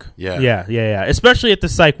throwback. Yeah, especially at the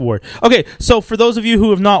psych ward. Okay, so for those of you who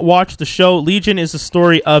have not watched the show, Legion is the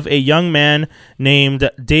story of a young man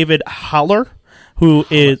named David Haller, who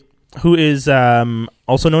is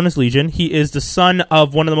also known as Legion. He is the son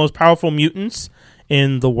of one of the most powerful mutants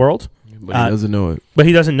in the world. but he doesn't know it. But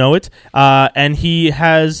he doesn't know it, and he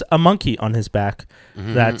has a monkey on his back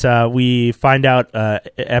that we find out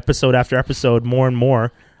episode after episode more and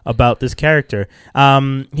more about this character.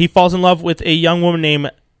 He falls in love with a young woman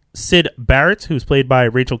named Sid Barrett, who's played by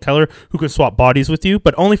Rachel Keller, who can swap bodies with you,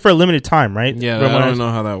 but only for a limited time, right? Yeah, I don't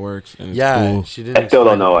know how that works. And cool. She didn't. I still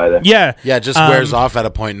don't know either. Yeah, it just wears off at a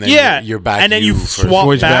point, and then you're back. And then you swap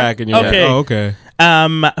switch back, and you're okay. Okay.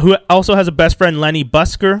 Who also has a best friend, Lenny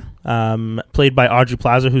Busker, played by Audrey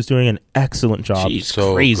Plaza, who's doing an excellent job. She's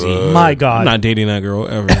so crazy. Good. My God, I'm not dating that girl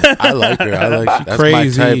ever. I like her. That's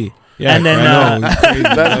crazy. my type. Yeah, and then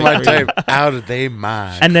that's my type. Out of their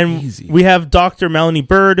mind. And then we have Dr. Melanie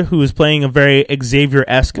Bird, who is playing a very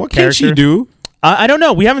Xavier-esque what character. What can she do? I don't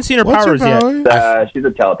know. We haven't seen her powers yet. She's a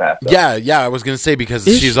telepath. Though. Yeah. I was gonna say because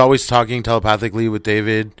she's always talking telepathically with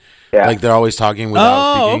David. Yeah. Like they're always talking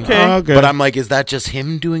without speaking. Okay. But I'm like, is that just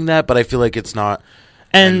him doing that? But I feel like it's not.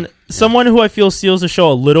 And someone who I feel steals the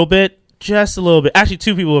show a little bit, just a little bit. Actually,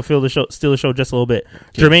 two people who steal the show just a little bit.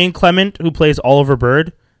 Okay. Jermaine Clement, who plays Oliver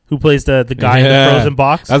Bird, who plays the guy in the frozen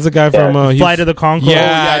box. That's the guy from Flight of the Conchords.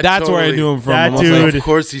 Yeah, that's totally. Where I knew him from. That dude, like, of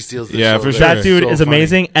course he steals the show. For sure. That dude is funny.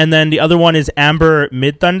 amazing. And then the other one is Amber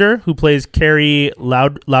Midthunder, who plays Carrie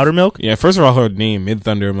Loudermilk. Yeah, first of all, her name,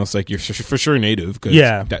 Midthunder, I'm like, you're for sure native.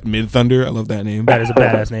 Yeah. That Midthunder, I love that name. That is a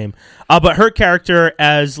badass name. But her character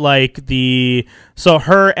as like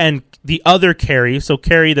her and the other Carrie, so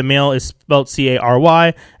Carrie the male is spelled Cary,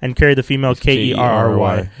 and Carrie the female Kerry.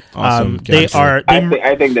 Awesome.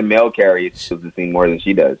 I think the male Carrie steals the scene more than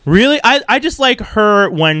she does. Really, I just like her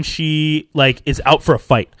when she like is out for a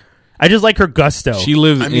fight. I just like her gusto. She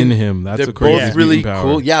lives in him. That's a crazy both really power.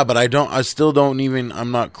 cool. Yeah, but I still don't even. I'm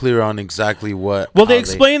not clear on exactly what. Well, they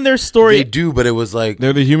explain their story. They do, but it was like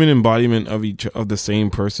they're the human embodiment of the same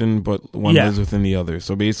person, but one lives within the other.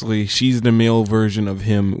 So basically, she's the male version of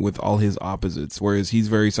him with all his opposites. Whereas he's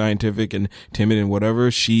very scientific and timid and whatever.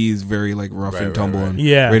 She's very like rough and tumble and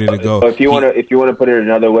ready to go. So if you want to put it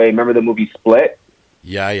another way, remember the movie Split?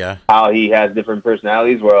 Yeah. How he has different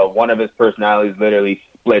personalities. Well, one of his personalities literally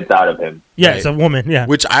splits out of him. Yeah, right. It's a woman, yeah.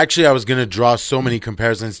 Which actually I was going to draw so many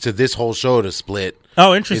comparisons to this whole show to Split.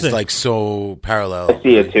 Oh, interesting. It's like so parallel. I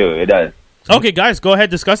see it too. It does. Okay, guys, go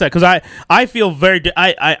ahead, discuss that because I feel very.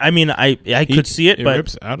 I could see it, but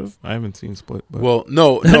rips out of. I haven't seen Split. But. Well,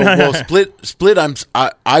 no. Well, Split.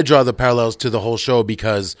 I draw the parallels to the whole show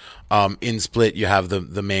because in Split you have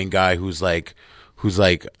the main guy who's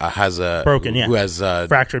has a broken, who has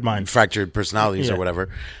fractured mind, fractured personalities or whatever.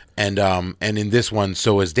 And in this one,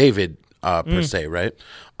 so is David per se, right?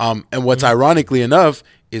 And what's ironically enough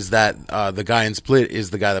is that the guy in Split is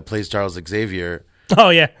the guy that plays Charles Xavier. Oh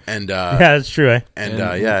yeah, and yeah, that's true.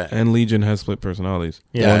 And Legion has split personalities.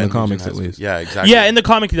 Yeah, in the comics at least. Yeah, exactly. Yeah, in the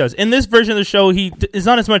comic he does. In this version of the show, he is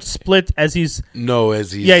not as much split as he's.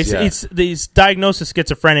 He's diagnosed as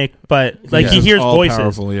schizophrenic, but he hears voices.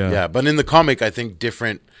 Powerful, yeah, but in the comic, I think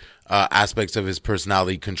different aspects of his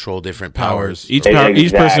personality control different powers. Each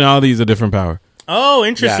personality is a different power. Oh,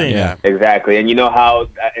 interesting. Yeah. Exactly. And you know how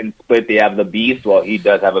in Split they have the Beast? Well, he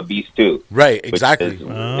does have a Beast too. Right, exactly.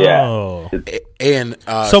 And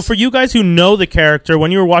so for you guys who know the character,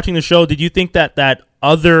 when you were watching the show, did you think that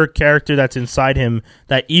other character that's inside him,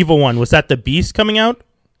 that evil one, was that the Beast coming out?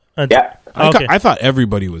 Yeah. I thought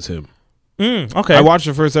everybody was him. Okay. I watched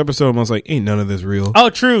the first episode and I was like, ain't none of this real. Oh,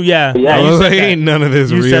 true, yeah. I was like, ain't none of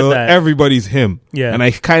this real. Everybody's him. Yeah. And I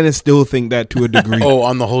kind of still think that to a degree. Oh,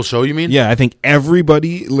 on the whole show, you mean? Yeah, I think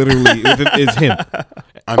everybody literally is him.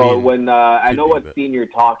 I know what scene you're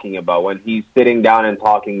talking about, when he's sitting down and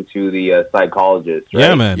talking to the psychologist, right?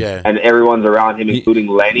 Yeah, man. Yeah. And everyone's around him, including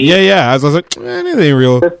Lenny. Yeah. I was like, it ain't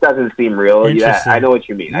real. This doesn't seem real. Yeah, I know what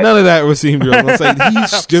you mean. None of that would seem real. I was like,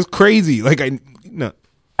 he's just crazy.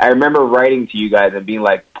 I remember writing to you guys and being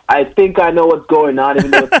like, I think I know what's going on, even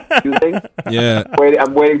though it's confusing. Yeah.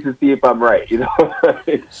 I'm waiting to see if I'm right, you know?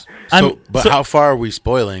 How far are we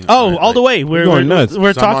spoiling? All the way. We're going nuts.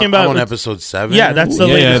 We're talking about... I'm on episode 7? Yeah, that's the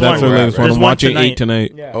latest one. That's the latest one. I'm watching 8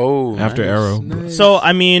 tonight. Yeah. Oh, after Arrow. Nice. So,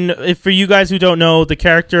 I mean, for you guys who don't know, the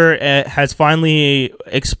character has finally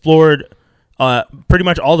explored pretty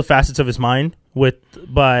much all the facets of his mind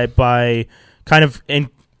by kind of...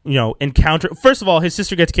 encounter. First of all, his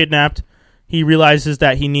sister gets kidnapped. He realizes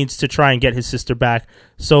that he needs to try and get his sister back.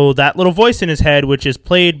 So that little voice in his head, which is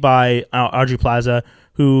played by Audrey Plaza,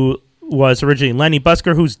 who was originally Lenny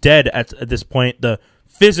Busker, who's dead at this point. The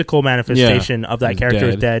physical manifestation of that character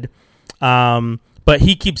is dead. But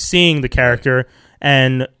he keeps seeing the character,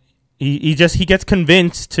 and he gets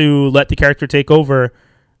convinced to let the character take over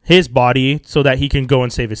his body so that he can go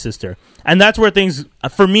and save his sister. And that's where things,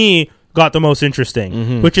 for me, got the most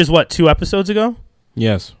interesting, which is what, 2 episodes ago?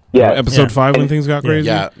 Yes. Yeah. Episode 5 when things got crazy.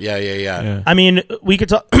 Yeah. I mean, we could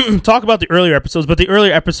talk about the earlier episodes, but the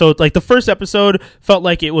earlier episode, like the first episode, felt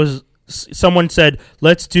like it was someone said,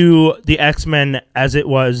 "Let's do the X-Men as it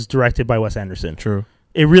was directed by Wes Anderson." True.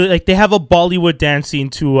 It really, like, they have a Bollywood dance scene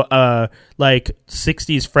to like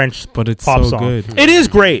 60s French but it's pop so song. Good. It is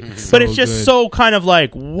great, but it's so just good. so kind of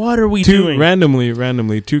like, what are we doing?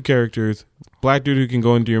 Randomly, 2 characters. Black dude who can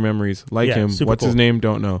go into your memories. Like him. What's his name?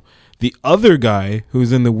 Don't know. The other guy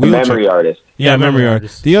who's in the wheelchair. Memory artist. Yeah, memory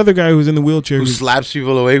artist. The other guy who's in the wheelchair. Who slaps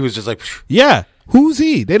people away, who's just like... Yeah. Who's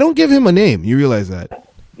he? They don't give him a name. You realize that?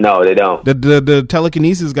 No, they don't. The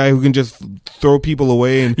telekinesis guy who can just throw people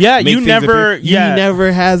away and yeah, make you never. He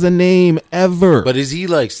never has a name ever. But is he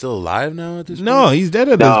like still alive now at this point? No, he's dead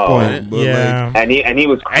at this point. But yeah, and he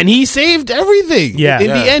was, and he saved everything. Yeah, in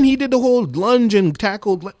the end, he did the whole lunge and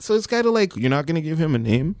tackled. So it's kind of like, you're not going to give him a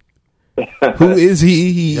name. Who is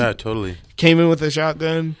he? Yeah, totally. Came in with a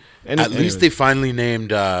shotgun. And at least they finally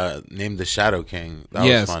named the Shadow King. That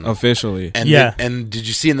was fun. Officially. And and did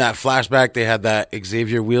you see in that flashback they had that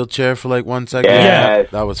Xavier wheelchair for like 1 second? Yeah,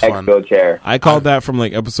 that was fun. Chair. I called that from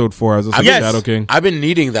like episode 4. I was just Shadow King. I've been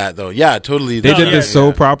needing that though. Yeah, totally. They did this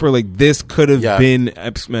so proper. Like this could have been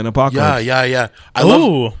X-Men Apocalypse. Yeah. I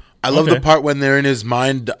love the part when they're in his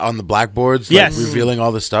mind on the blackboards, like revealing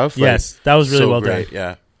all the stuff. Yes, that was really well great. done.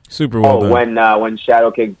 Yeah. Super well when done. when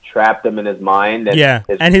Shadow King trapped him in his mind,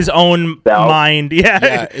 and his own mind,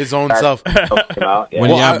 his own self.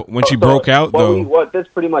 When she broke out, though. What this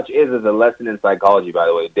pretty much is a lesson in psychology. By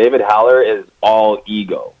the way, David Haller is all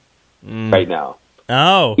ego right now.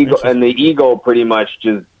 Oh, ego, and the ego pretty much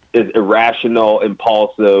just is irrational,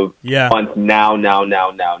 impulsive. Yeah. On now.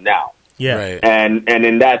 Yeah. Right. And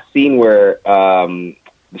in that scene where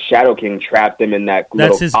the Shadow King trapped him in that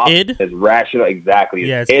little his id? His rational, exactly.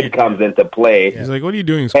 Yeah, his id comes into play. He's like, "What are you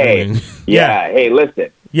doing, screaming?" Hey,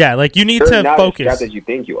 listen. Yeah, like you need to not focus. As that you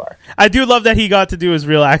think you are. I do love that he got to do his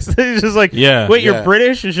real accent. It's just like, wait, you're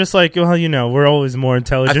British? It's just like, well, we're always more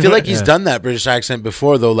intelligent. I feel like he's done that British accent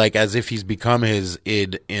before, though, like as if he's become his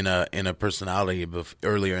id in a personality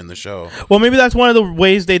earlier in the show. Well, maybe that's one of the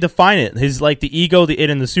ways they define it. His like the ego, the id,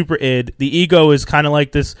 and the super id. The ego is kind of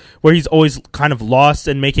like this, where he's always kind of lost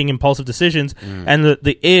and making impulsive decisions, and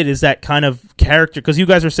the id is that kind of character. Because you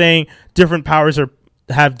guys are saying different powers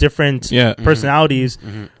have different personalities.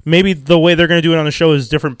 Maybe the way they're going to do it on the show is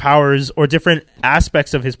different powers or different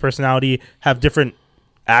aspects of his personality have different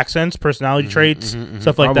accents, personality traits,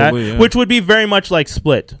 stuff like that, which would be very much like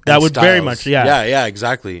Split. That would styles. Very much, yeah,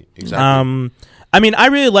 exactly. I mean, I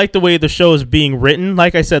really like the way the show is being written.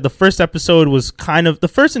 Like I said, the first episode was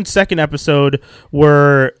the first and second episode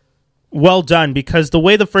were well done, because the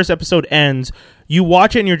way the first episode ends, you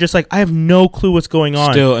watch it and you're just like, I have no clue what's going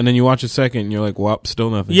on. Still, and then you watch a second and you're like, well, still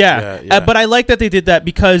nothing. Yeah. But I like that they did that,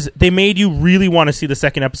 because they made you really want to see the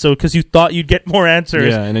second episode, because you thought you'd get more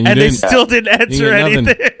answers, and they still didn't answer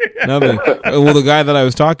anything. Nothing. Well, the guy that I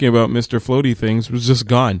was talking about, Mr. Floaty Things, was just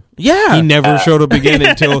gone. Yeah. He never showed up again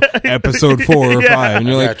until episode 4 or 5. And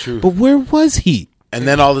you're like, but where was he? And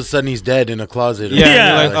then all of a sudden he's dead in a closet. Yeah. And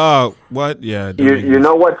you're like, oh, what? Yeah. You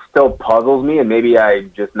know what still puzzles me, and maybe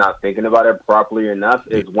I'm just not thinking about it properly enough,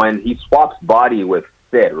 is when he swaps body with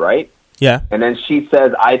Sid, right? Yeah. And then she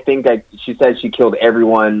says, she says she killed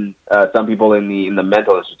everyone, some people in the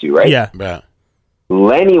mental institute, right? Yeah.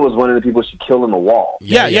 Lenny was one of the people she killed in the wall.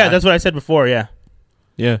 Yeah, that's what I said before, yeah.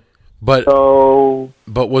 But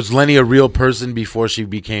was Lenny a real person before she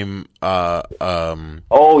became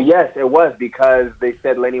Oh yes, it was, because they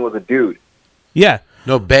said Lenny was a dude. Yeah.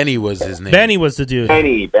 No, Benny was his name. Benny was the dude.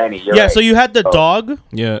 Benny, you're right. So you had the dog,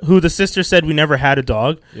 yeah, who the sister said we never had a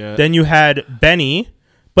dog. Yeah. Then you had Benny,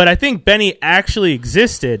 but I think Benny actually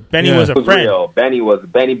existed. Benny was a friend. Real. Benny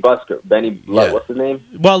Busker. What's his name?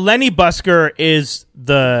 Well, Lenny Busker is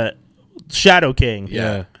the Shadow King.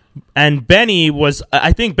 Yeah. And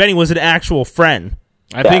I think Benny was an actual friend.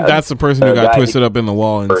 I think that's the person who got twisted up in the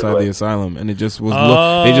wall inside the asylum, and it just was.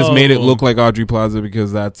 They just made it look like Audrey Plaza,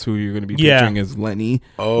 because that's who you're going to be picturing as Lenny.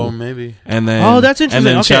 Oh, maybe. And then that's interesting.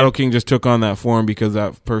 And then Shadow King just took on that form because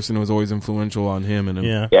that person was always influential on him. And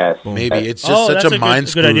yes, maybe it's just such a mind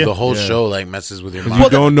screw. The whole show like messes with your mind. You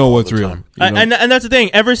don't know what's real. And that's the thing.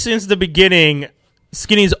 Ever since the beginning,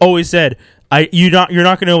 Skinny's always said, You're not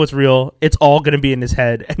gonna know what's real. It's all gonna be in his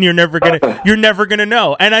head, and you're never gonna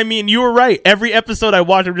know. And I mean, you were right. Every episode I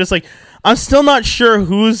watch, I'm just like, I'm still not sure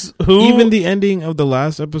who's who. Even the ending of the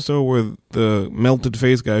last episode where the melted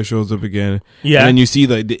face guy shows up again, yeah, and then you see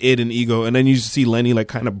the id and ego, and then you see Lenny like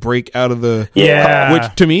kind of break out of the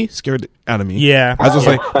which to me scared out of me. Yeah, I was just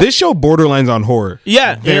like, this show borderlines on horror.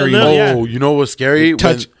 Yeah, very. You know what's scary?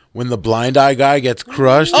 When the blind eye guy gets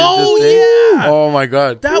crushed. Oh yeah! Oh my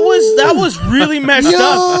god! That was really messed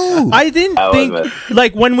up. I didn't think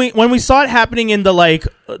like when we saw it happening in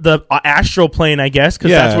the astral plane, I guess,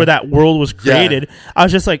 because that's where that world was created. Yeah. I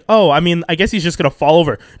was just like, oh, I mean, I guess he's just gonna fall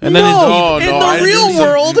over. And then in the real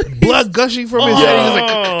world, blood gushing from his head. He was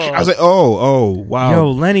like, I was like, oh, wow.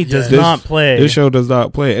 Yo, Lenny does not play. This show does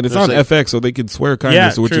not play, and it's on FX, so they can swear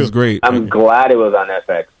kindness, which is great. I'm glad it was on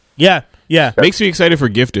FX. Yeah. Yeah, makes me excited for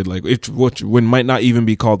Gifted. Like, which might not even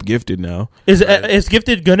be called Gifted now. Is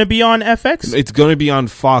Gifted gonna be on FX? It's gonna be on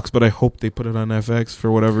Fox, but I hope they put it on FX for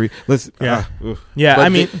whatever. I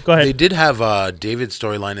mean, go ahead. They did have David's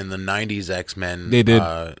storyline in the '90s X-Men. They did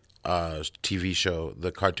TV show,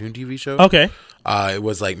 the cartoon TV show. Okay, it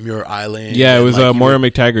was like Muir Island. Yeah, it was Moira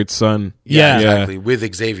McTaggart's son. Yeah, exactly,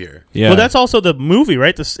 with Xavier. Yeah, well, that's also the movie,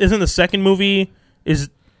 right? Isn't the second movie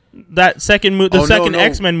that second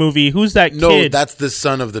X-Men movie? Who's that kid? No, that's the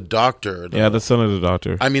son of the Doctor. The son of the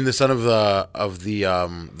Doctor. I mean, the son of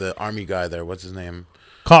the army guy there. What's his name?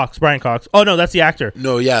 Brian Cox. Oh no, that's the actor.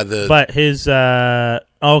 No, yeah, but his okay,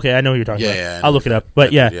 I know who you're talking about. Yeah, I'll look it up.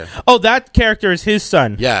 But yeah. Oh, that character is his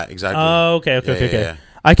son. Yeah, exactly. Oh, okay. Yeah.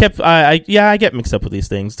 I get mixed up with these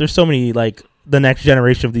things. There's so many like the next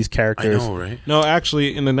generation of these characters. I know, right? No,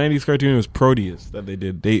 actually, in the '90s cartoon, it was Proteus that they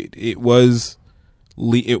did. It was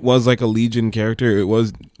like a Legion character. It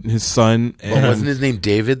was his son. Well, wasn't his name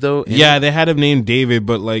David though? Yeah, they had him named David,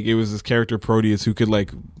 but like it was this character Proteus who could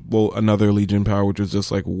another Legion power, which was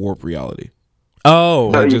just like warp reality.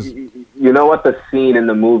 Oh, you know what the scene in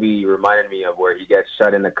the movie reminded me of, where he gets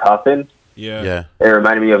shut in the coffin? Yeah. It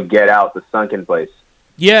reminded me of Get Out, the sunken place.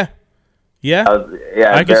 Yeah.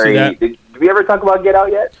 I can see that. Did we ever talk about Get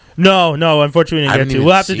Out yet? No, unfortunately we didn't get to.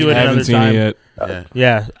 We'll have to do it another time. It yet.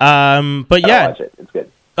 Yeah. But yeah. Watch it. It's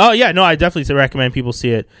good. Oh yeah, no, I definitely recommend people see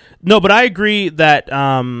it. No, but I agree that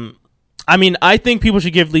I think people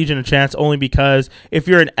should give Legion a chance, only because if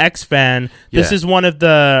you're an X fan, this is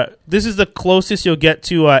the closest you'll get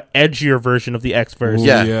to a edgier version of the X-verse.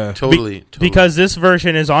 Yeah, totally. Because this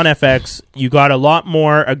version is on FX, you got a lot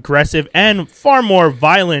more aggressive and far more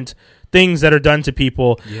violent things that are done to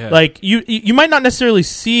people. Yeah. Like you might not necessarily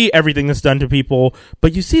see everything that's done to people,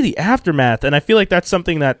 but you see the aftermath, and I feel like that's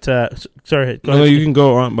something that sorry, go ahead. You can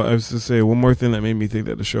go on, but I was to say one more thing that made me think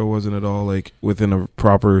that the show wasn't at all like within a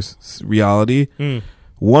proper reality.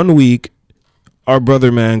 1 week our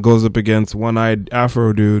brother man goes up against one-eyed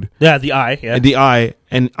Afro dude. Yeah, the eye. Yeah, the eye,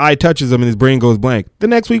 and eye touches him, and his brain goes blank. The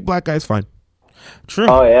next week, black guy's fine. True.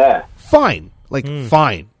 Oh yeah, fine.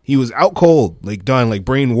 Fine. He was out cold, like done, like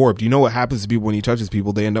brain warped. You know what happens to people when he touches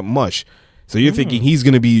people? They end up mush. So you're thinking he's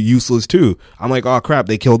going to be useless too. I'm like, oh crap,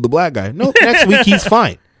 they killed the black guy. No, next week he's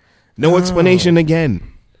fine. No explanation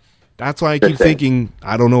again. That's why I keep thinking,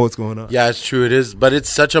 I don't know what's going on. Yeah, it's true. It is. But it's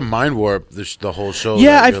such a mind warp, the whole show.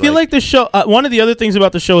 Yeah, I feel like the show, one of the other things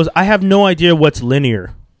about the show is I have no idea what's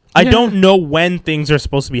linear. I don't know when things are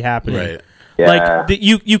supposed to be happening. Right. Yeah. Like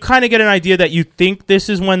you kind of get an idea that you think this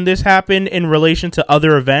is when this happened in relation to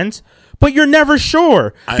other events, but you're never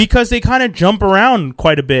sure because they kind of jump around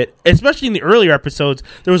quite a bit. Especially in the earlier episodes,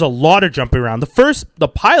 there was a lot of jumping around. The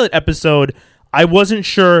pilot episode, I wasn't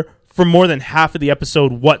sure for more than half of the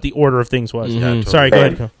episode what the order of things was. Yeah, totally. Sorry, go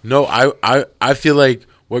ahead. No, I feel like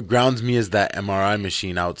what grounds me is that MRI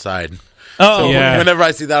machine outside. Oh, so yeah. Whenever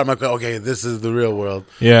I see that, I'm like, okay, this is the real world.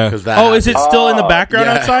 Yeah. Is it still in the background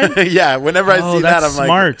outside? Yeah. Whenever I see that, I'm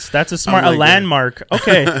smart. That's a landmark.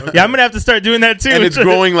 Okay. Yeah, I'm gonna have to start doing that too. And it's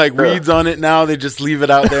growing like weeds on it now. They just leave it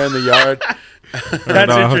out there in the yard.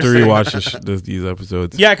 I'll have to rewatch these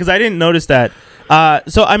episodes. Yeah, because I didn't notice that.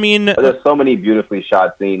 So I mean, there's so many beautifully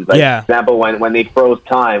shot scenes. Like, for example, when they froze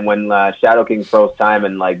time, when Shadow King froze time,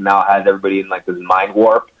 and like now has everybody in like this mind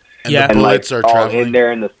warp. And the bullets are traveling. In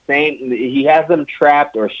there in the same. He has them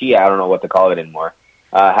trapped, or she, I don't know what to call it anymore.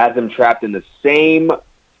 Has them trapped in the same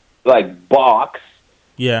like box.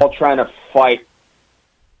 Yeah, all trying to fight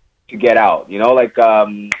to get out. You know, like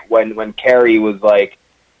when Carrie was like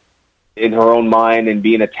in her own mind and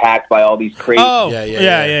being attacked by all these crazy. Oh,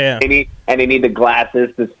 yeah. They need the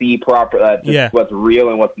glasses to see proper what's real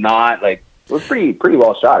and what's not. Like, it was pretty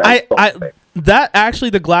well shot. that actually,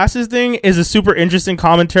 the glasses thing is a super interesting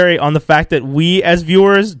commentary on the fact that we as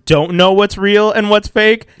viewers don't know what's real and what's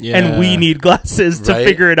fake, and we need glasses to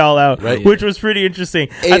figure it all out, which was pretty interesting.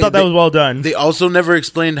 I thought that was well done. They also never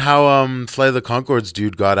explained how Flight of the Conchords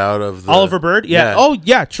dude got out of the... Oliver Bird? Yeah. Oh,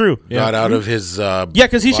 yeah, true. Got out of his...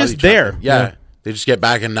 because he's just there. Yeah. They just get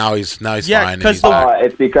back, and now he's fine. And he's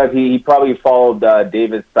it's because he probably followed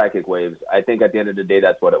David's psychic waves. I think at the end of the day,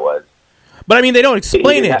 that's what it was. But I mean, they don't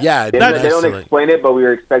explain it. They don't explain it, but we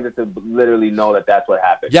were expected to literally know that that's what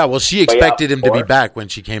happened. Yeah, well, she expected him to be back when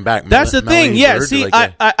she came back. That's the thing. Yeah, see,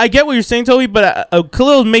 I get what you're saying, Toby, but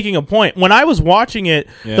Khalil's making a point. When I was watching it,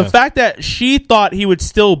 the fact that she thought he would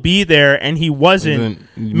still be there and he wasn't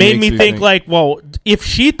made me think like, well, if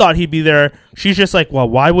she thought he'd be there, she's just like, well,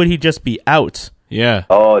 why would he just be out? Yeah.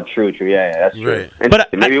 Oh, true. Yeah, that's true. Right.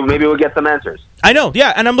 But maybe we'll get some answers. I know,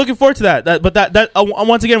 yeah, and I'm looking forward to that. But that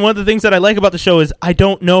once again, one of the things that I like about the show is I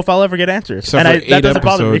don't know if I'll ever get answers. Except and for that doesn't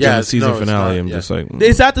bother me. Yeah, the season finale. I'm just like,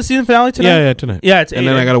 is that the season finale tonight? Yeah, tonight. Yeah, it's and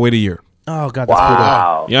then I gotta wait a year. Oh God, that's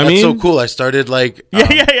cool. Yeah, that's so cool. I started like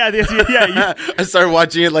yeah. I started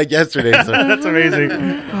watching it like yesterday. So. That's amazing.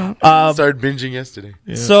 Started binging yesterday.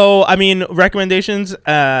 Yeah. So I mean, recommendations.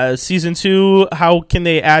 Season 2. How can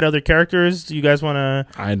they add other characters? Do you guys want to?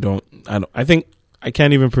 I don't. I think I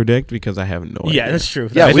can't even predict because I have no idea. Yeah, that's true.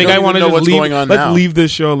 Yeah, I think I want to know what's going on now. Let's leave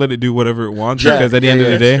this show and let it do whatever it wants. Because at the end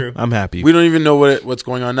of the day, I'm happy. We don't even know what's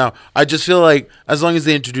going on now. I just feel like as long as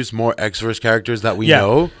they introduce more X-Verse characters that we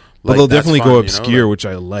know. But they'll definitely go obscure, which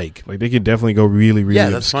I like. Like they could definitely go really,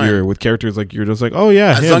 really obscure with characters like you're just like, oh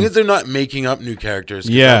yeah. As long as they're not making up new characters.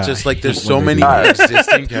 Yeah, just like there's so many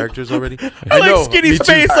existing characters already. I like Skinny's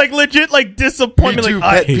face, like legit, like disappointment. Like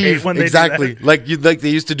I hate when they do that. Like they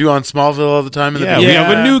used to do on Smallville all the time. We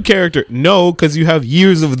have a new character. No, because you have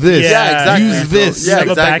years of this. Yeah, exactly. Use this. Yeah,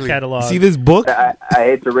 exactly. Back catalog. See this book? I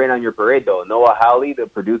hate to rain on your parade though. Noah Hawley, the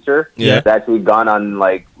producer, has actually gone on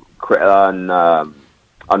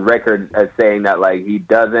on record as saying that like he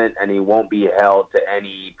doesn't and he won't be held to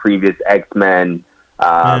any previous X-Men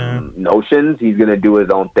notions. He's going to do his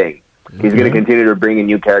own thing. He's going to continue to bring in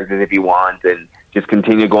new characters if he wants and just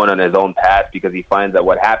continue going on his own path because he finds that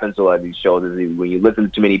what happens to a lot of these shows is when you listen to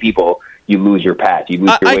too many people, you lose your path. You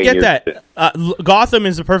lose your way. I get that. Gotham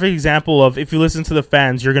is a perfect example of if you listen to the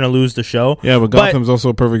fans, you're going to lose the show. Yeah, but Gotham's also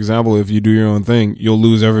a perfect example. If you do your own thing, you'll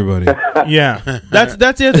lose everybody. Yeah, that's the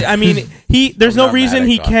other thing. I mean, there's no reason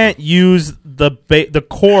he can't use the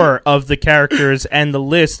core of the characters and the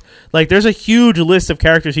list. Like, there's a huge list of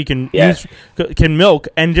characters he can use, can milk,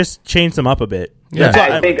 and just change them up a bit.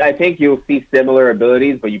 Yeah, I think you'll see similar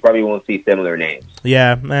abilities, but you probably won't see similar names.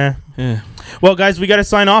 Yeah. Well, guys, we got to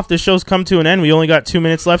sign off. This show's come to an end. We only got 2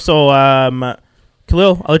 minutes left, so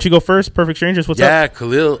Khalil, I'll let you go first. Perfect Strangers, what's up? Yeah,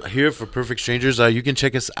 Khalil here for Perfect Strangers. You can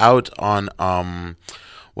check us out on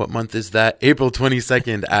what month is that? April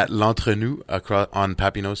 22nd at L'Entrenous on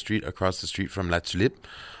Papineau Street, across the street from La Tulipe.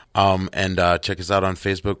 And check us out on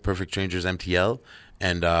Facebook, Perfect Strangers MTL,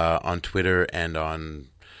 and on Twitter and on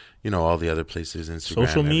all the other places, Instagram,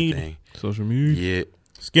 Social media. Yeah.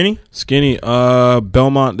 Skinny.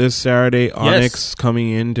 Belmont this Saturday. Onyx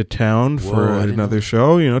coming into town for another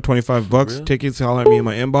show. $25 tickets. Holler at me in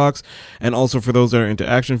my inbox. And also for those that are into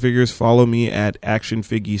action figures, follow me at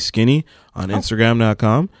ActionFiggySkinny on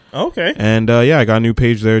Instagram.com. Okay. And I got a new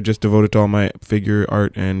page there just devoted to all my figure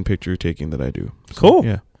art and picture taking that I do. So, cool.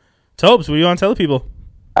 Yeah. Tobes, what do you want to tell the people?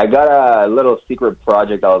 I got a little secret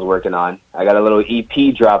project I was working on. I got a little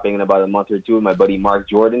EP dropping in about a month or two with my buddy Mark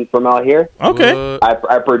Jordan from out here. Okay.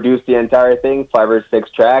 I produced the entire thing, 5 or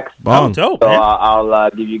 6 tracks. Bong. Dope, so I'll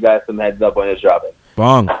give you guys some heads up when it's dropping.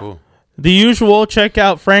 Bong. Cool. The usual, check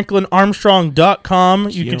out FranklinArmstrong.com.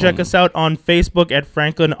 You can check us out on Facebook at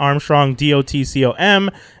Franklin Armstrong, DOTCOM.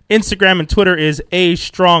 Instagram and Twitter is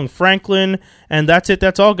 @StrongFranklin. And that's it.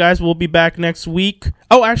 That's all, guys. We'll be back next week.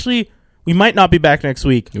 Oh, actually, we might not be back next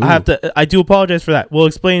week. Ooh. I do apologize for that. We'll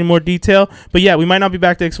explain in more detail. But yeah, we might not be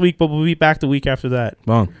back next week, but we'll be back the week after that.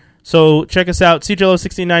 Bong. So check us out, CJLO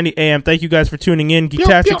 1690 AM. Thank you guys for tuning in.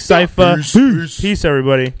 Geektastic Cypher. Peace,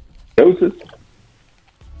 everybody. Doses.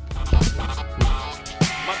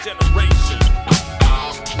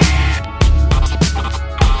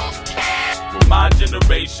 My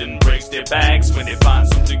generation breaks their backs when they find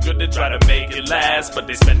something good to try to make it last, but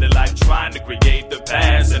they spend their life trying to create the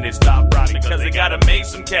past, and they stop rocking rapping because they gotta make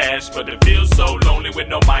some cash, but it feels so lonely with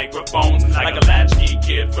no microphones. Like a latchkey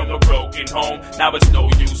kid from a broken home. Now it's no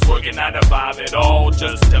use working 9 to 5 at all.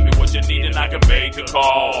 Just tell me what you need and I can make a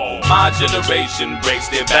call. My generation breaks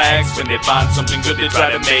their backs when they find something good. They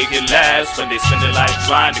try to make it last. When they spend their life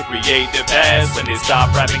trying to create their past. When they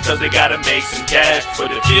stop rapping cause they gotta make some cash,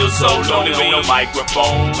 but it feels so lonely with no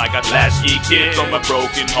microphone. Like a latchkey kid from a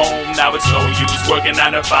broken home. Now it's no use working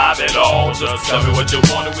 9 to 5 at all. Just tell me what you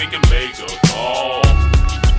want and we can make a call.